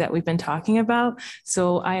unity that we've been talking about.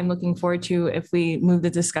 So I am looking forward to, if we move the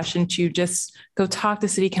discussion to just go talk to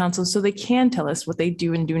city council so they can tell us what they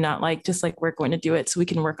do and do not like, just like we're going to do it, so we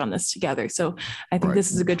can work on this together. So I think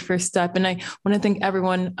this is a good first step. And I want to thank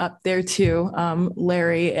everyone up there too,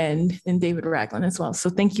 Larry and David Ragland as well.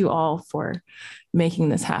 So thank you all for making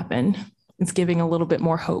this happen. It's giving a little bit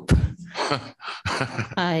more hope.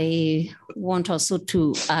 I want also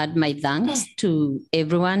to add my thanks to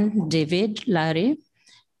everyone, David, Larry,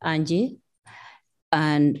 Angie,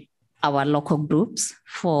 and our local groups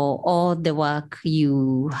for all the work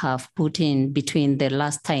you have put in between the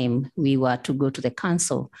last time we were to go to the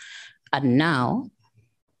council and now,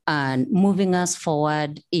 and moving us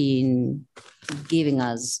forward in giving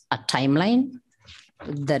us a timeline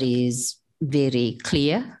that is very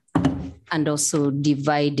clear, and also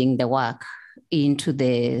dividing the work into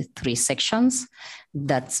the 3 sections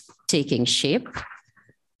that's taking shape,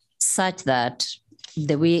 such that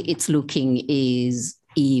the way it's looking is,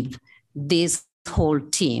 if this whole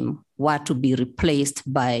team were to be replaced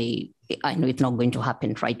by, I know it's not going to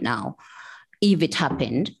happen right now. If it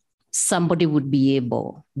happened, somebody would be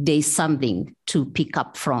able, there's something to pick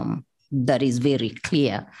up from that is very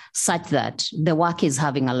clear, such that the work is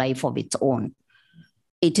having a life of its own.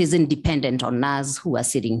 It isn't dependent on us who are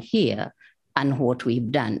sitting here and what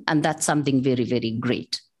we've done. And that's something very, very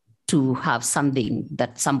great, to have something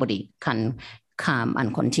that somebody can come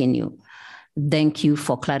and continue. Thank you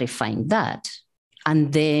for clarifying that.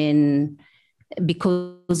 And then,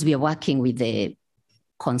 because we are working with the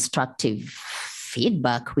constructive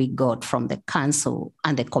feedback we got from the council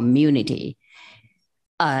and the community,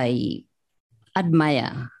 I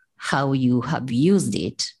admire how you have used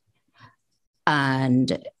it. And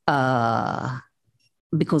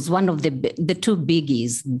because one of the 2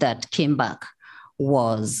 biggies that came back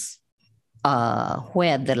was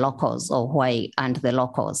where the locals, or why aren't the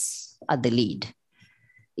locals at the lead.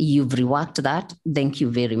 You've reworked that. Thank you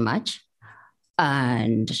very much.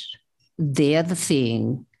 And the other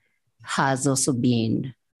thing has also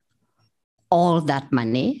been all that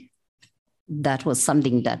money. That was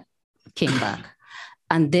something that came back.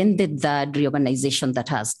 And then the third reorganization that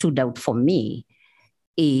has stood out for me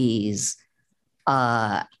is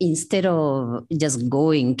instead of just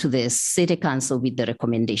going to the city council with the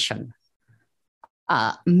recommendation,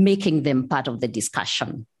 making them part of the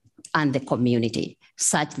discussion and the community,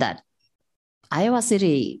 such that Iowa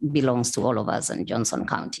City belongs to all of us in Johnson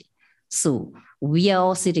County. So we are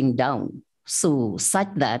all sitting down, so such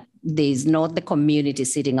that there is not the community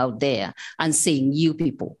sitting out there and saying, you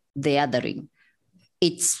people, the othering.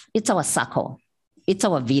 It's our circle, it's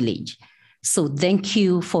our village. So thank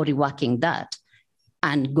you for reworking that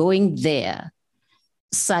and going there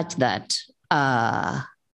such that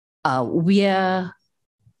we are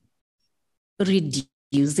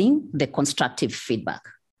reducing the constructive feedback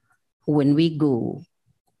when we go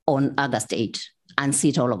on August 8 and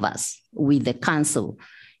sit all of us with the council.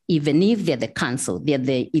 Even if they're the council, they're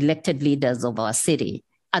the elected leaders of our city.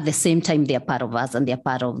 At the same time, they're part of us and they're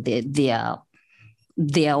part of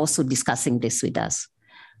they are also discussing this with us.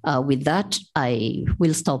 With that, I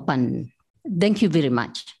will stop and thank you very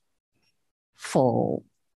much for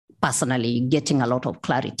personally getting a lot of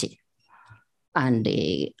clarity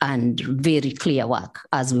and very clear work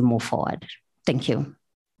as we move forward. Thank you.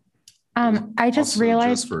 I just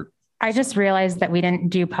realized that we didn't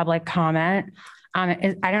do public comment. I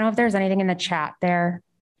don't know if there's anything in the chat there,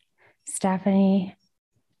 Stephanie,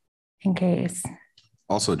 in case.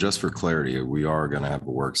 Also, just for clarity, we are going to have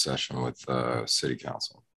a work session with City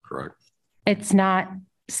Council, correct? It's not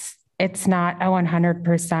a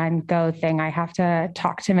 100% go thing. I have to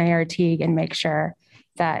talk to Mayor Teague and make sure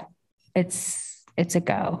that it's a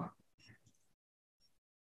go.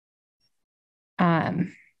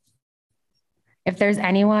 If there's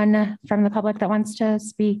anyone from the public that wants to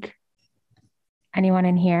speak, anyone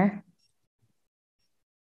in here?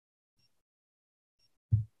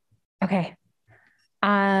 Okay.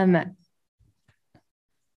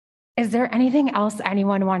 Is there anything else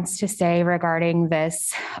anyone wants to say regarding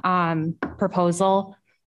this proposal?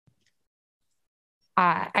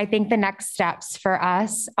 I think the next steps for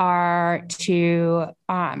us are to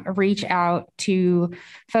reach out to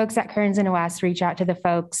folks at Kearns and West, reach out to the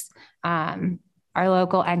folks, our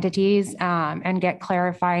local entities, and get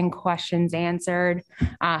clarifying questions answered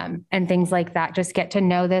and things like that. Just get to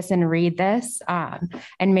know this and read this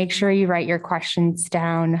and make sure you write your questions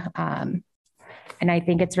down. And I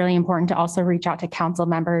think it's really important to also reach out to council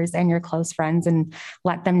members and your close friends and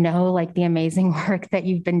let them know like the amazing work that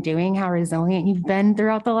you've been doing, how resilient you've been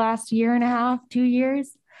throughout the last year and a half, 2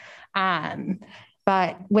 years.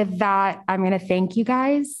 But with that, I'm going to thank you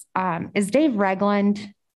guys. Is Dave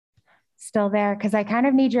Regland still there? Because I kind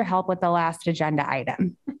of need your help with the last agenda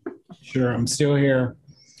item. Sure, I'm still here.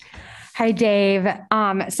 Hi, Dave.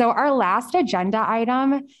 So our last agenda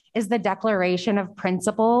item is the Declaration of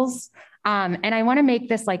Principles. And I want to make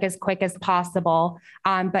this like as quick as possible.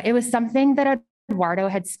 But it was something that Eduardo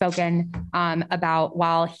had spoken about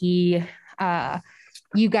while you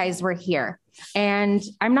guys were here. And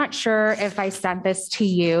I'm not sure if I sent this to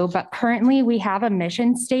you, but currently we have a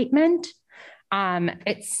mission statement.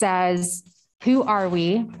 It says, who are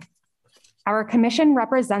we? Our commission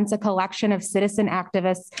represents a collection of citizen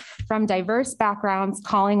activists from diverse backgrounds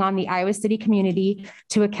calling on the Iowa City community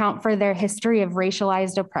to account for their history of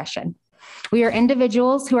racialized oppression. We are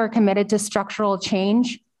individuals who are committed to structural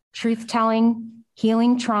change, truth-telling,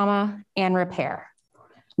 healing trauma, and repair.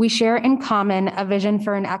 We share in common a vision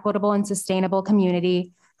for an equitable and sustainable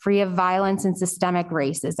community free of violence and systemic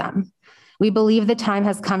racism. We believe the time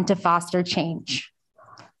has come to foster change.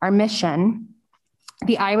 Our mission,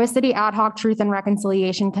 the Iowa City Ad Hoc Truth and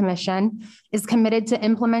Reconciliation Commission, is committed to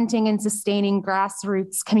implementing and sustaining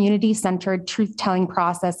grassroots, community-centered truth-telling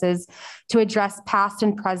processes to address past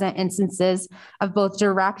and present instances of both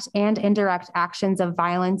direct and indirect actions of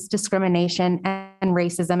violence, discrimination, and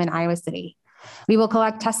racism in Iowa City. We will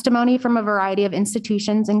collect testimony from a variety of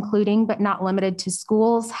institutions, including but not limited to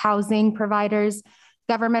schools, housing providers,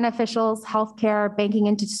 government officials, healthcare, banking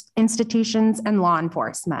institutions, and law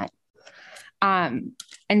enforcement.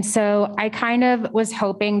 And so I kind of was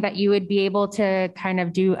hoping that you would be able to kind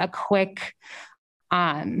of do a quick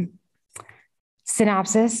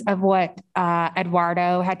synopsis of what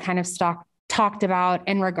Eduardo had kind of talked about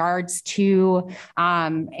in regards to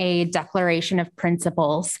a declaration of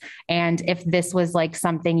principles, and if this was like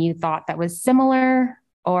something you thought that was similar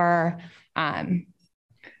or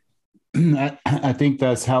I think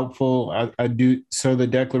that's helpful. I do. So the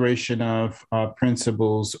Declaration of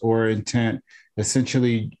Principles or Intent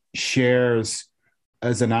essentially shares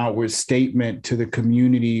as an outward statement to the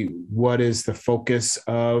community what is the focus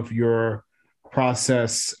of your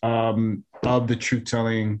process of the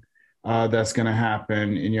truth-telling that's going to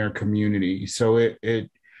happen in your community. So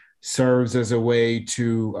it serves as a way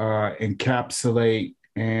to encapsulate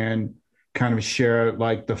and kind of share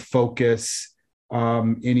like the focus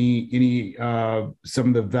any some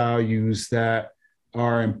of the values that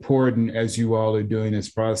are important as you all are doing this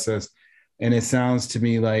process. And it sounds to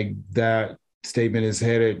me like that statement is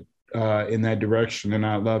headed in that direction. And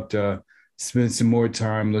I'd love to spend some more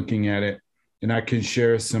time looking at it. And I can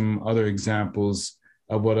share some other examples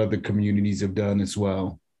of what other communities have done as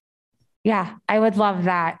well. Yeah, I would love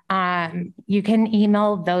that. You can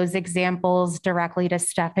email those examples directly to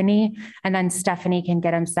Stephanie, and then Stephanie can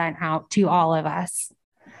get them sent out to all of us.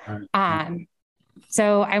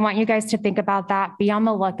 So I want you guys to think about that. Be on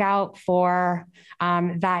the lookout for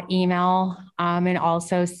that email, and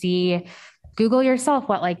also Google yourself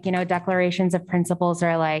what declarations of principles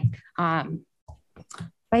are like.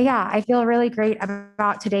 But yeah, I feel really great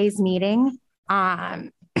about today's meeting.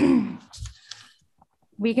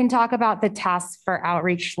 We can talk about the tasks for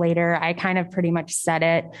outreach later. I kind of pretty much said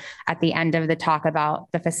it at the end of the talk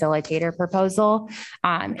about the facilitator proposal.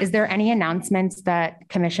 Is there any announcements that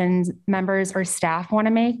commission members or staff want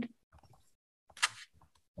to make?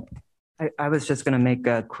 I was just going to make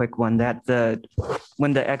a quick one that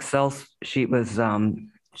when the Excel sheet was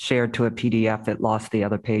shared to a PDF, it lost the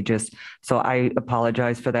other pages. So I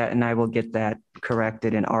apologize for that, and I will get that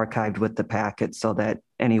corrected and archived with the packet so that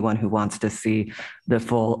anyone who wants to see the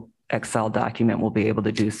full Excel document will be able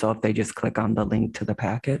to do so if they just click on the link to the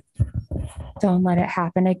packet. Don't let it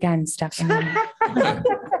happen again, Stephanie.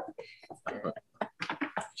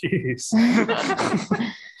 Jeez.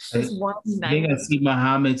 I think I see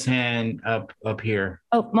Mohammed's hand up here.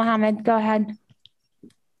 Oh, Mohammed, go ahead.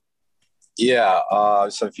 Yeah,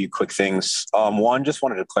 just a few quick things. One, just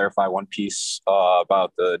wanted to clarify one piece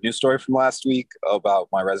about the news story from last week about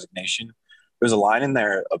my resignation. There's a line in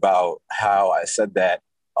there about how I said that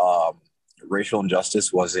racial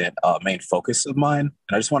injustice wasn't a main focus of mine.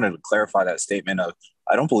 And I just wanted to clarify that statement of,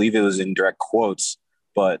 I don't believe it was in direct quotes,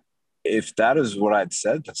 but if that is what I'd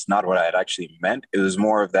said, that's not what I had actually meant. It was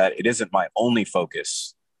more of that it isn't my only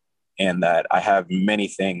focus, and that I have many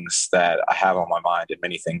things that I have on my mind and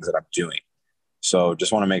many things that I'm doing. So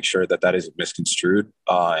just want to make sure that that isn't misconstrued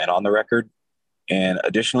and on the record. And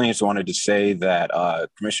additionally, I just wanted to say that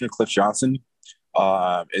Commissioner Cliff Johnson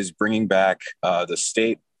is bringing back a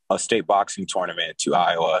state boxing tournament to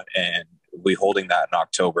Iowa, and we'll be holding that in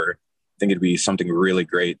October. I think it'd be something really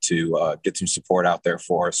great to get some support out there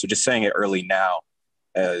for. So just saying it early now,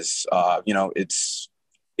 as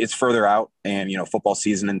it's further out, and football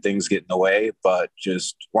season and things get in the way, but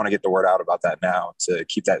just want to get the word out about that now to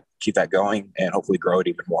keep that going and hopefully grow it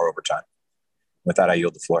even more over time. With that, I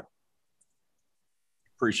yield the floor.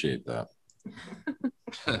 Appreciate that.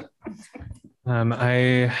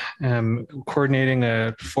 I am coordinating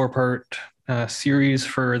a 4-part series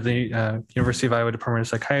for the University of Iowa Department of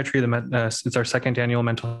Psychiatry. It's our second annual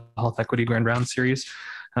Mental Health Equity Grand Round series.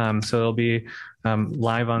 So it'll be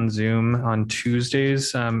live on Zoom on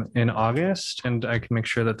Tuesdays in August, and I can make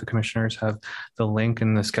sure that the commissioners have the link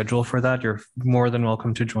and the schedule for that. You're more than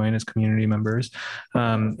welcome to join as community members.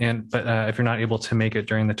 But if you're not able to make it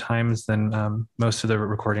during the times, then most of the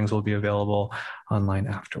recordings will be available online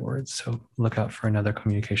afterwards. So look out for another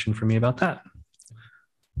communication from me about that.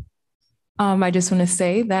 I just want to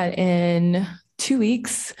say that in 2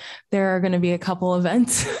 weeks, there are going to be a couple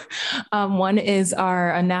events. One is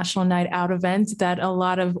our National Night Out event that a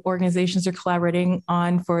lot of organizations are collaborating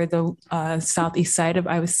on for the southeast side of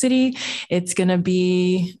Iowa City. It's going to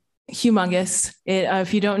be humongous.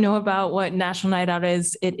 If you don't know about what National Night Out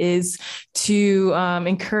is, it is to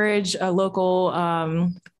encourage a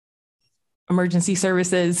local emergency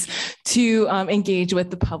services to engage with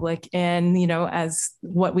the public. And, as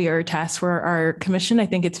what we are tasked for our commission, I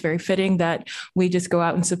think it's very fitting that we just go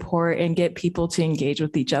out and support and get people to engage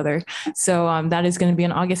with each other. So that is going to be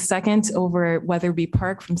on August 2nd over at Weatherby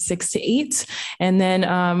Park from 6 to 8. And then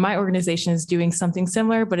my organization is doing something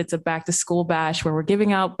similar, but it's a back to school bash where we're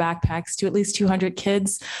giving out backpacks to at least 200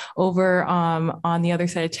 kids over on the other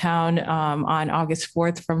side of town on August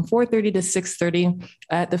 4th from 4:30 to 6:30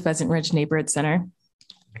 at the Pheasant Ridge Neighborhood Center.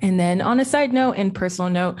 And then on a side note and personal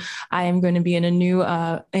note, I am going to be in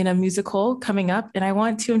a musical coming up, and I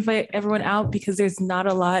want to invite everyone out because there's not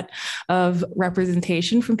a lot of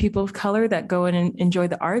representation from people of color that go in and enjoy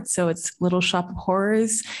the arts. So it's Little Shop of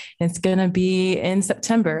Horrors. It's going to be in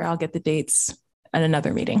September. I'll get the dates at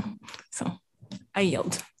another meeting. So I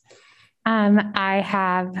yield. I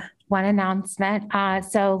have one announcement.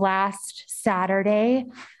 So last Saturday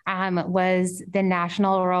was the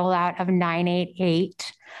national rollout of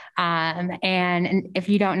 988. And if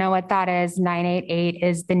you don't know what that is, 988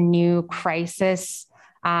 is the new crisis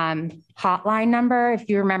hotline number. If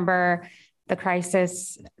you remember the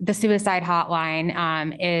suicide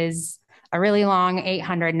hotline is a really long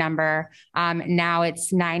 800 number. Now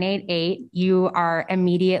it's 988. You are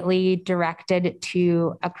immediately directed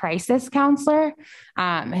to a crisis counselor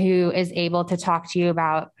who is able to talk to you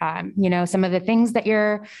about, some of the things that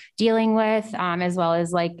you're dealing with, as well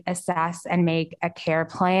as like assess and make a care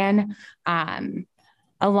plan.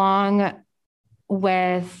 Along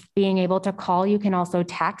with being able to call, you can also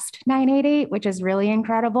text 988, which is really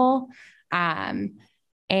incredible. And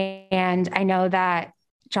I know that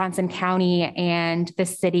Johnson County and the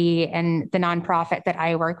city and the nonprofit that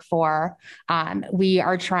I work for, we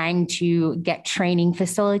are trying to get training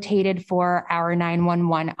facilitated for our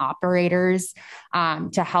 911 operators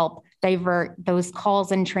to help divert those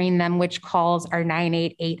calls and train them which calls are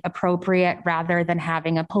 988 appropriate rather than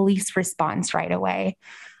having a police response right away.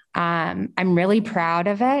 I'm really proud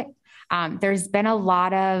of it. There's been a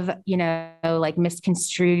lot of, like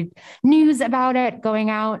misconstrued news about it going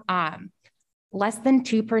out. Less than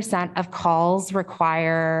 2% of calls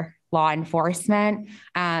require law enforcement.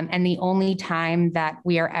 And the only time that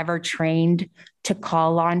we are ever trained to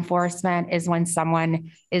call law enforcement is when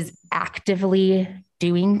someone is actively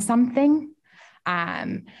doing something.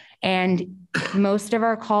 And most of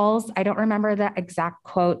our calls, I don't remember the exact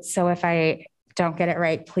quote. So if I don't get it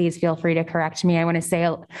right, please feel free to correct me. I want to say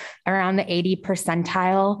around the 80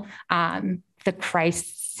 percentile, the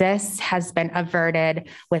crisis has been averted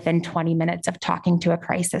within 20 minutes of talking to a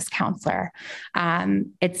crisis counselor.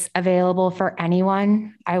 It's available for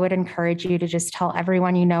anyone. I would encourage you to just tell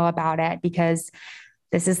everyone you know about it, because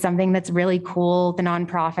this is something that's really cool. The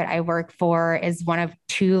nonprofit I work for is one of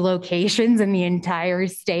 2 locations in the entire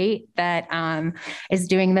state that is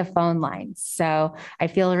doing the phone lines. So I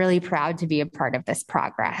feel really proud to be a part of this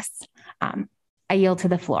progress. I yield to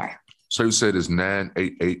the floor. So you said it's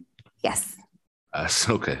 988? Yes. That's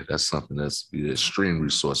okay. That's something that's an extreme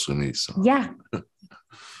resource for me. So. Yeah.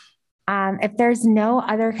 If there's no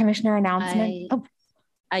other commissioner announcement.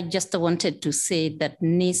 I just wanted to say that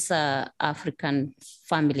NISA African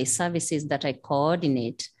Family Services that I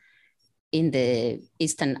coordinate in the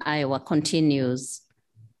Eastern Iowa continues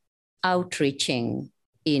outreaching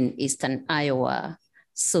in Eastern Iowa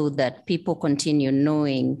so that people continue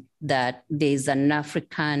knowing that there's an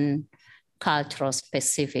African cultural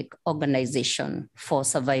specific organization for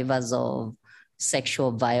survivors of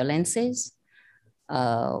sexual violences.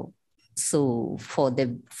 So for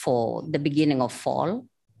the beginning of fall,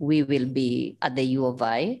 we will be at the U of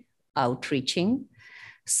I outreaching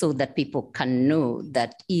so that people can know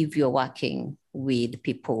that if you're working with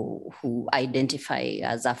people who identify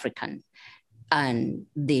as African and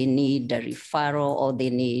they need a referral or they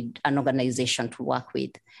need an organization to work with,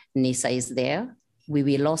 NISA is there. We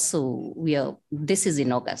will also, this is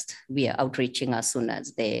in August, we are outreaching as soon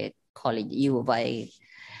as the college U of I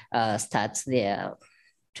starts their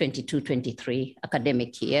 22-23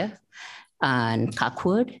 academic year. And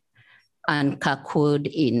Kirkwood in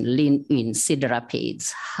Cedar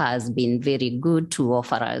Rapids has been very good to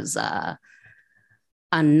offer us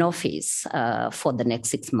an office for the next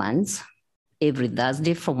 6 months. Every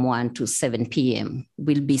Thursday from 1 to 7 p.m.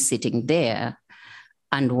 We'll be sitting there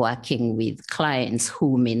and working with clients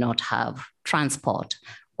who may not have transport,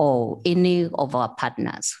 or any of our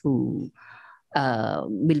partners who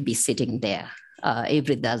will be sitting there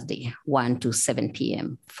every Thursday, 1 to 7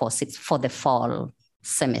 p.m. for the fall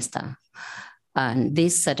semester. And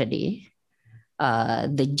this Saturday,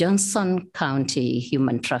 the Johnson County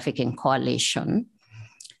Human Trafficking Coalition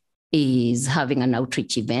is having an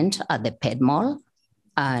outreach event at the Ped Mall,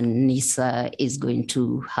 and NISA is going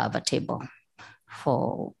to have a table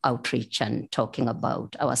for outreach and talking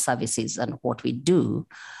about our services and what we do.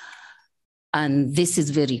 And this is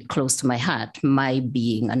very close to my heart, my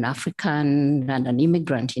being an African and an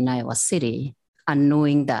immigrant in Iowa City, and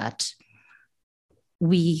knowing that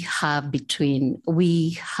we have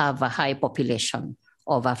a high population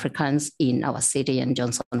of Africans in our city and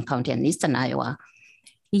Johnson County and Eastern Iowa,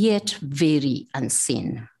 yet very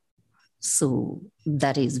unseen. So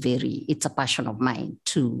that is it's a passion of mine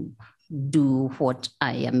to do what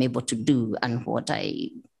I am able to do and what I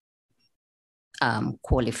am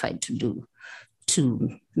qualified to do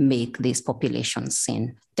to make this population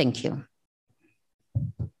seen. Thank you.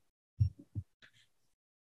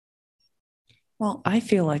 Well, I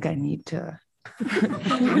feel like I need to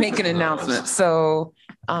make an announcement. So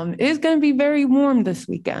it is going to be very warm this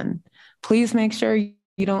weekend. Please make sure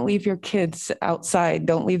you don't leave your kids outside.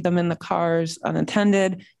 Don't leave them in the cars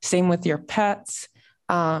unattended. Same with your pets.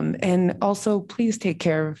 And also, please take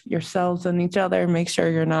care of yourselves and each other. Make sure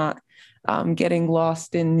you're not getting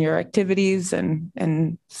lost in your activities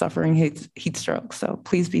and suffering heat stroke. So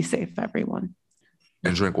please be safe, everyone.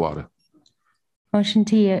 And drink water. Motion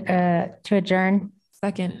to adjourn.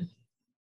 Second.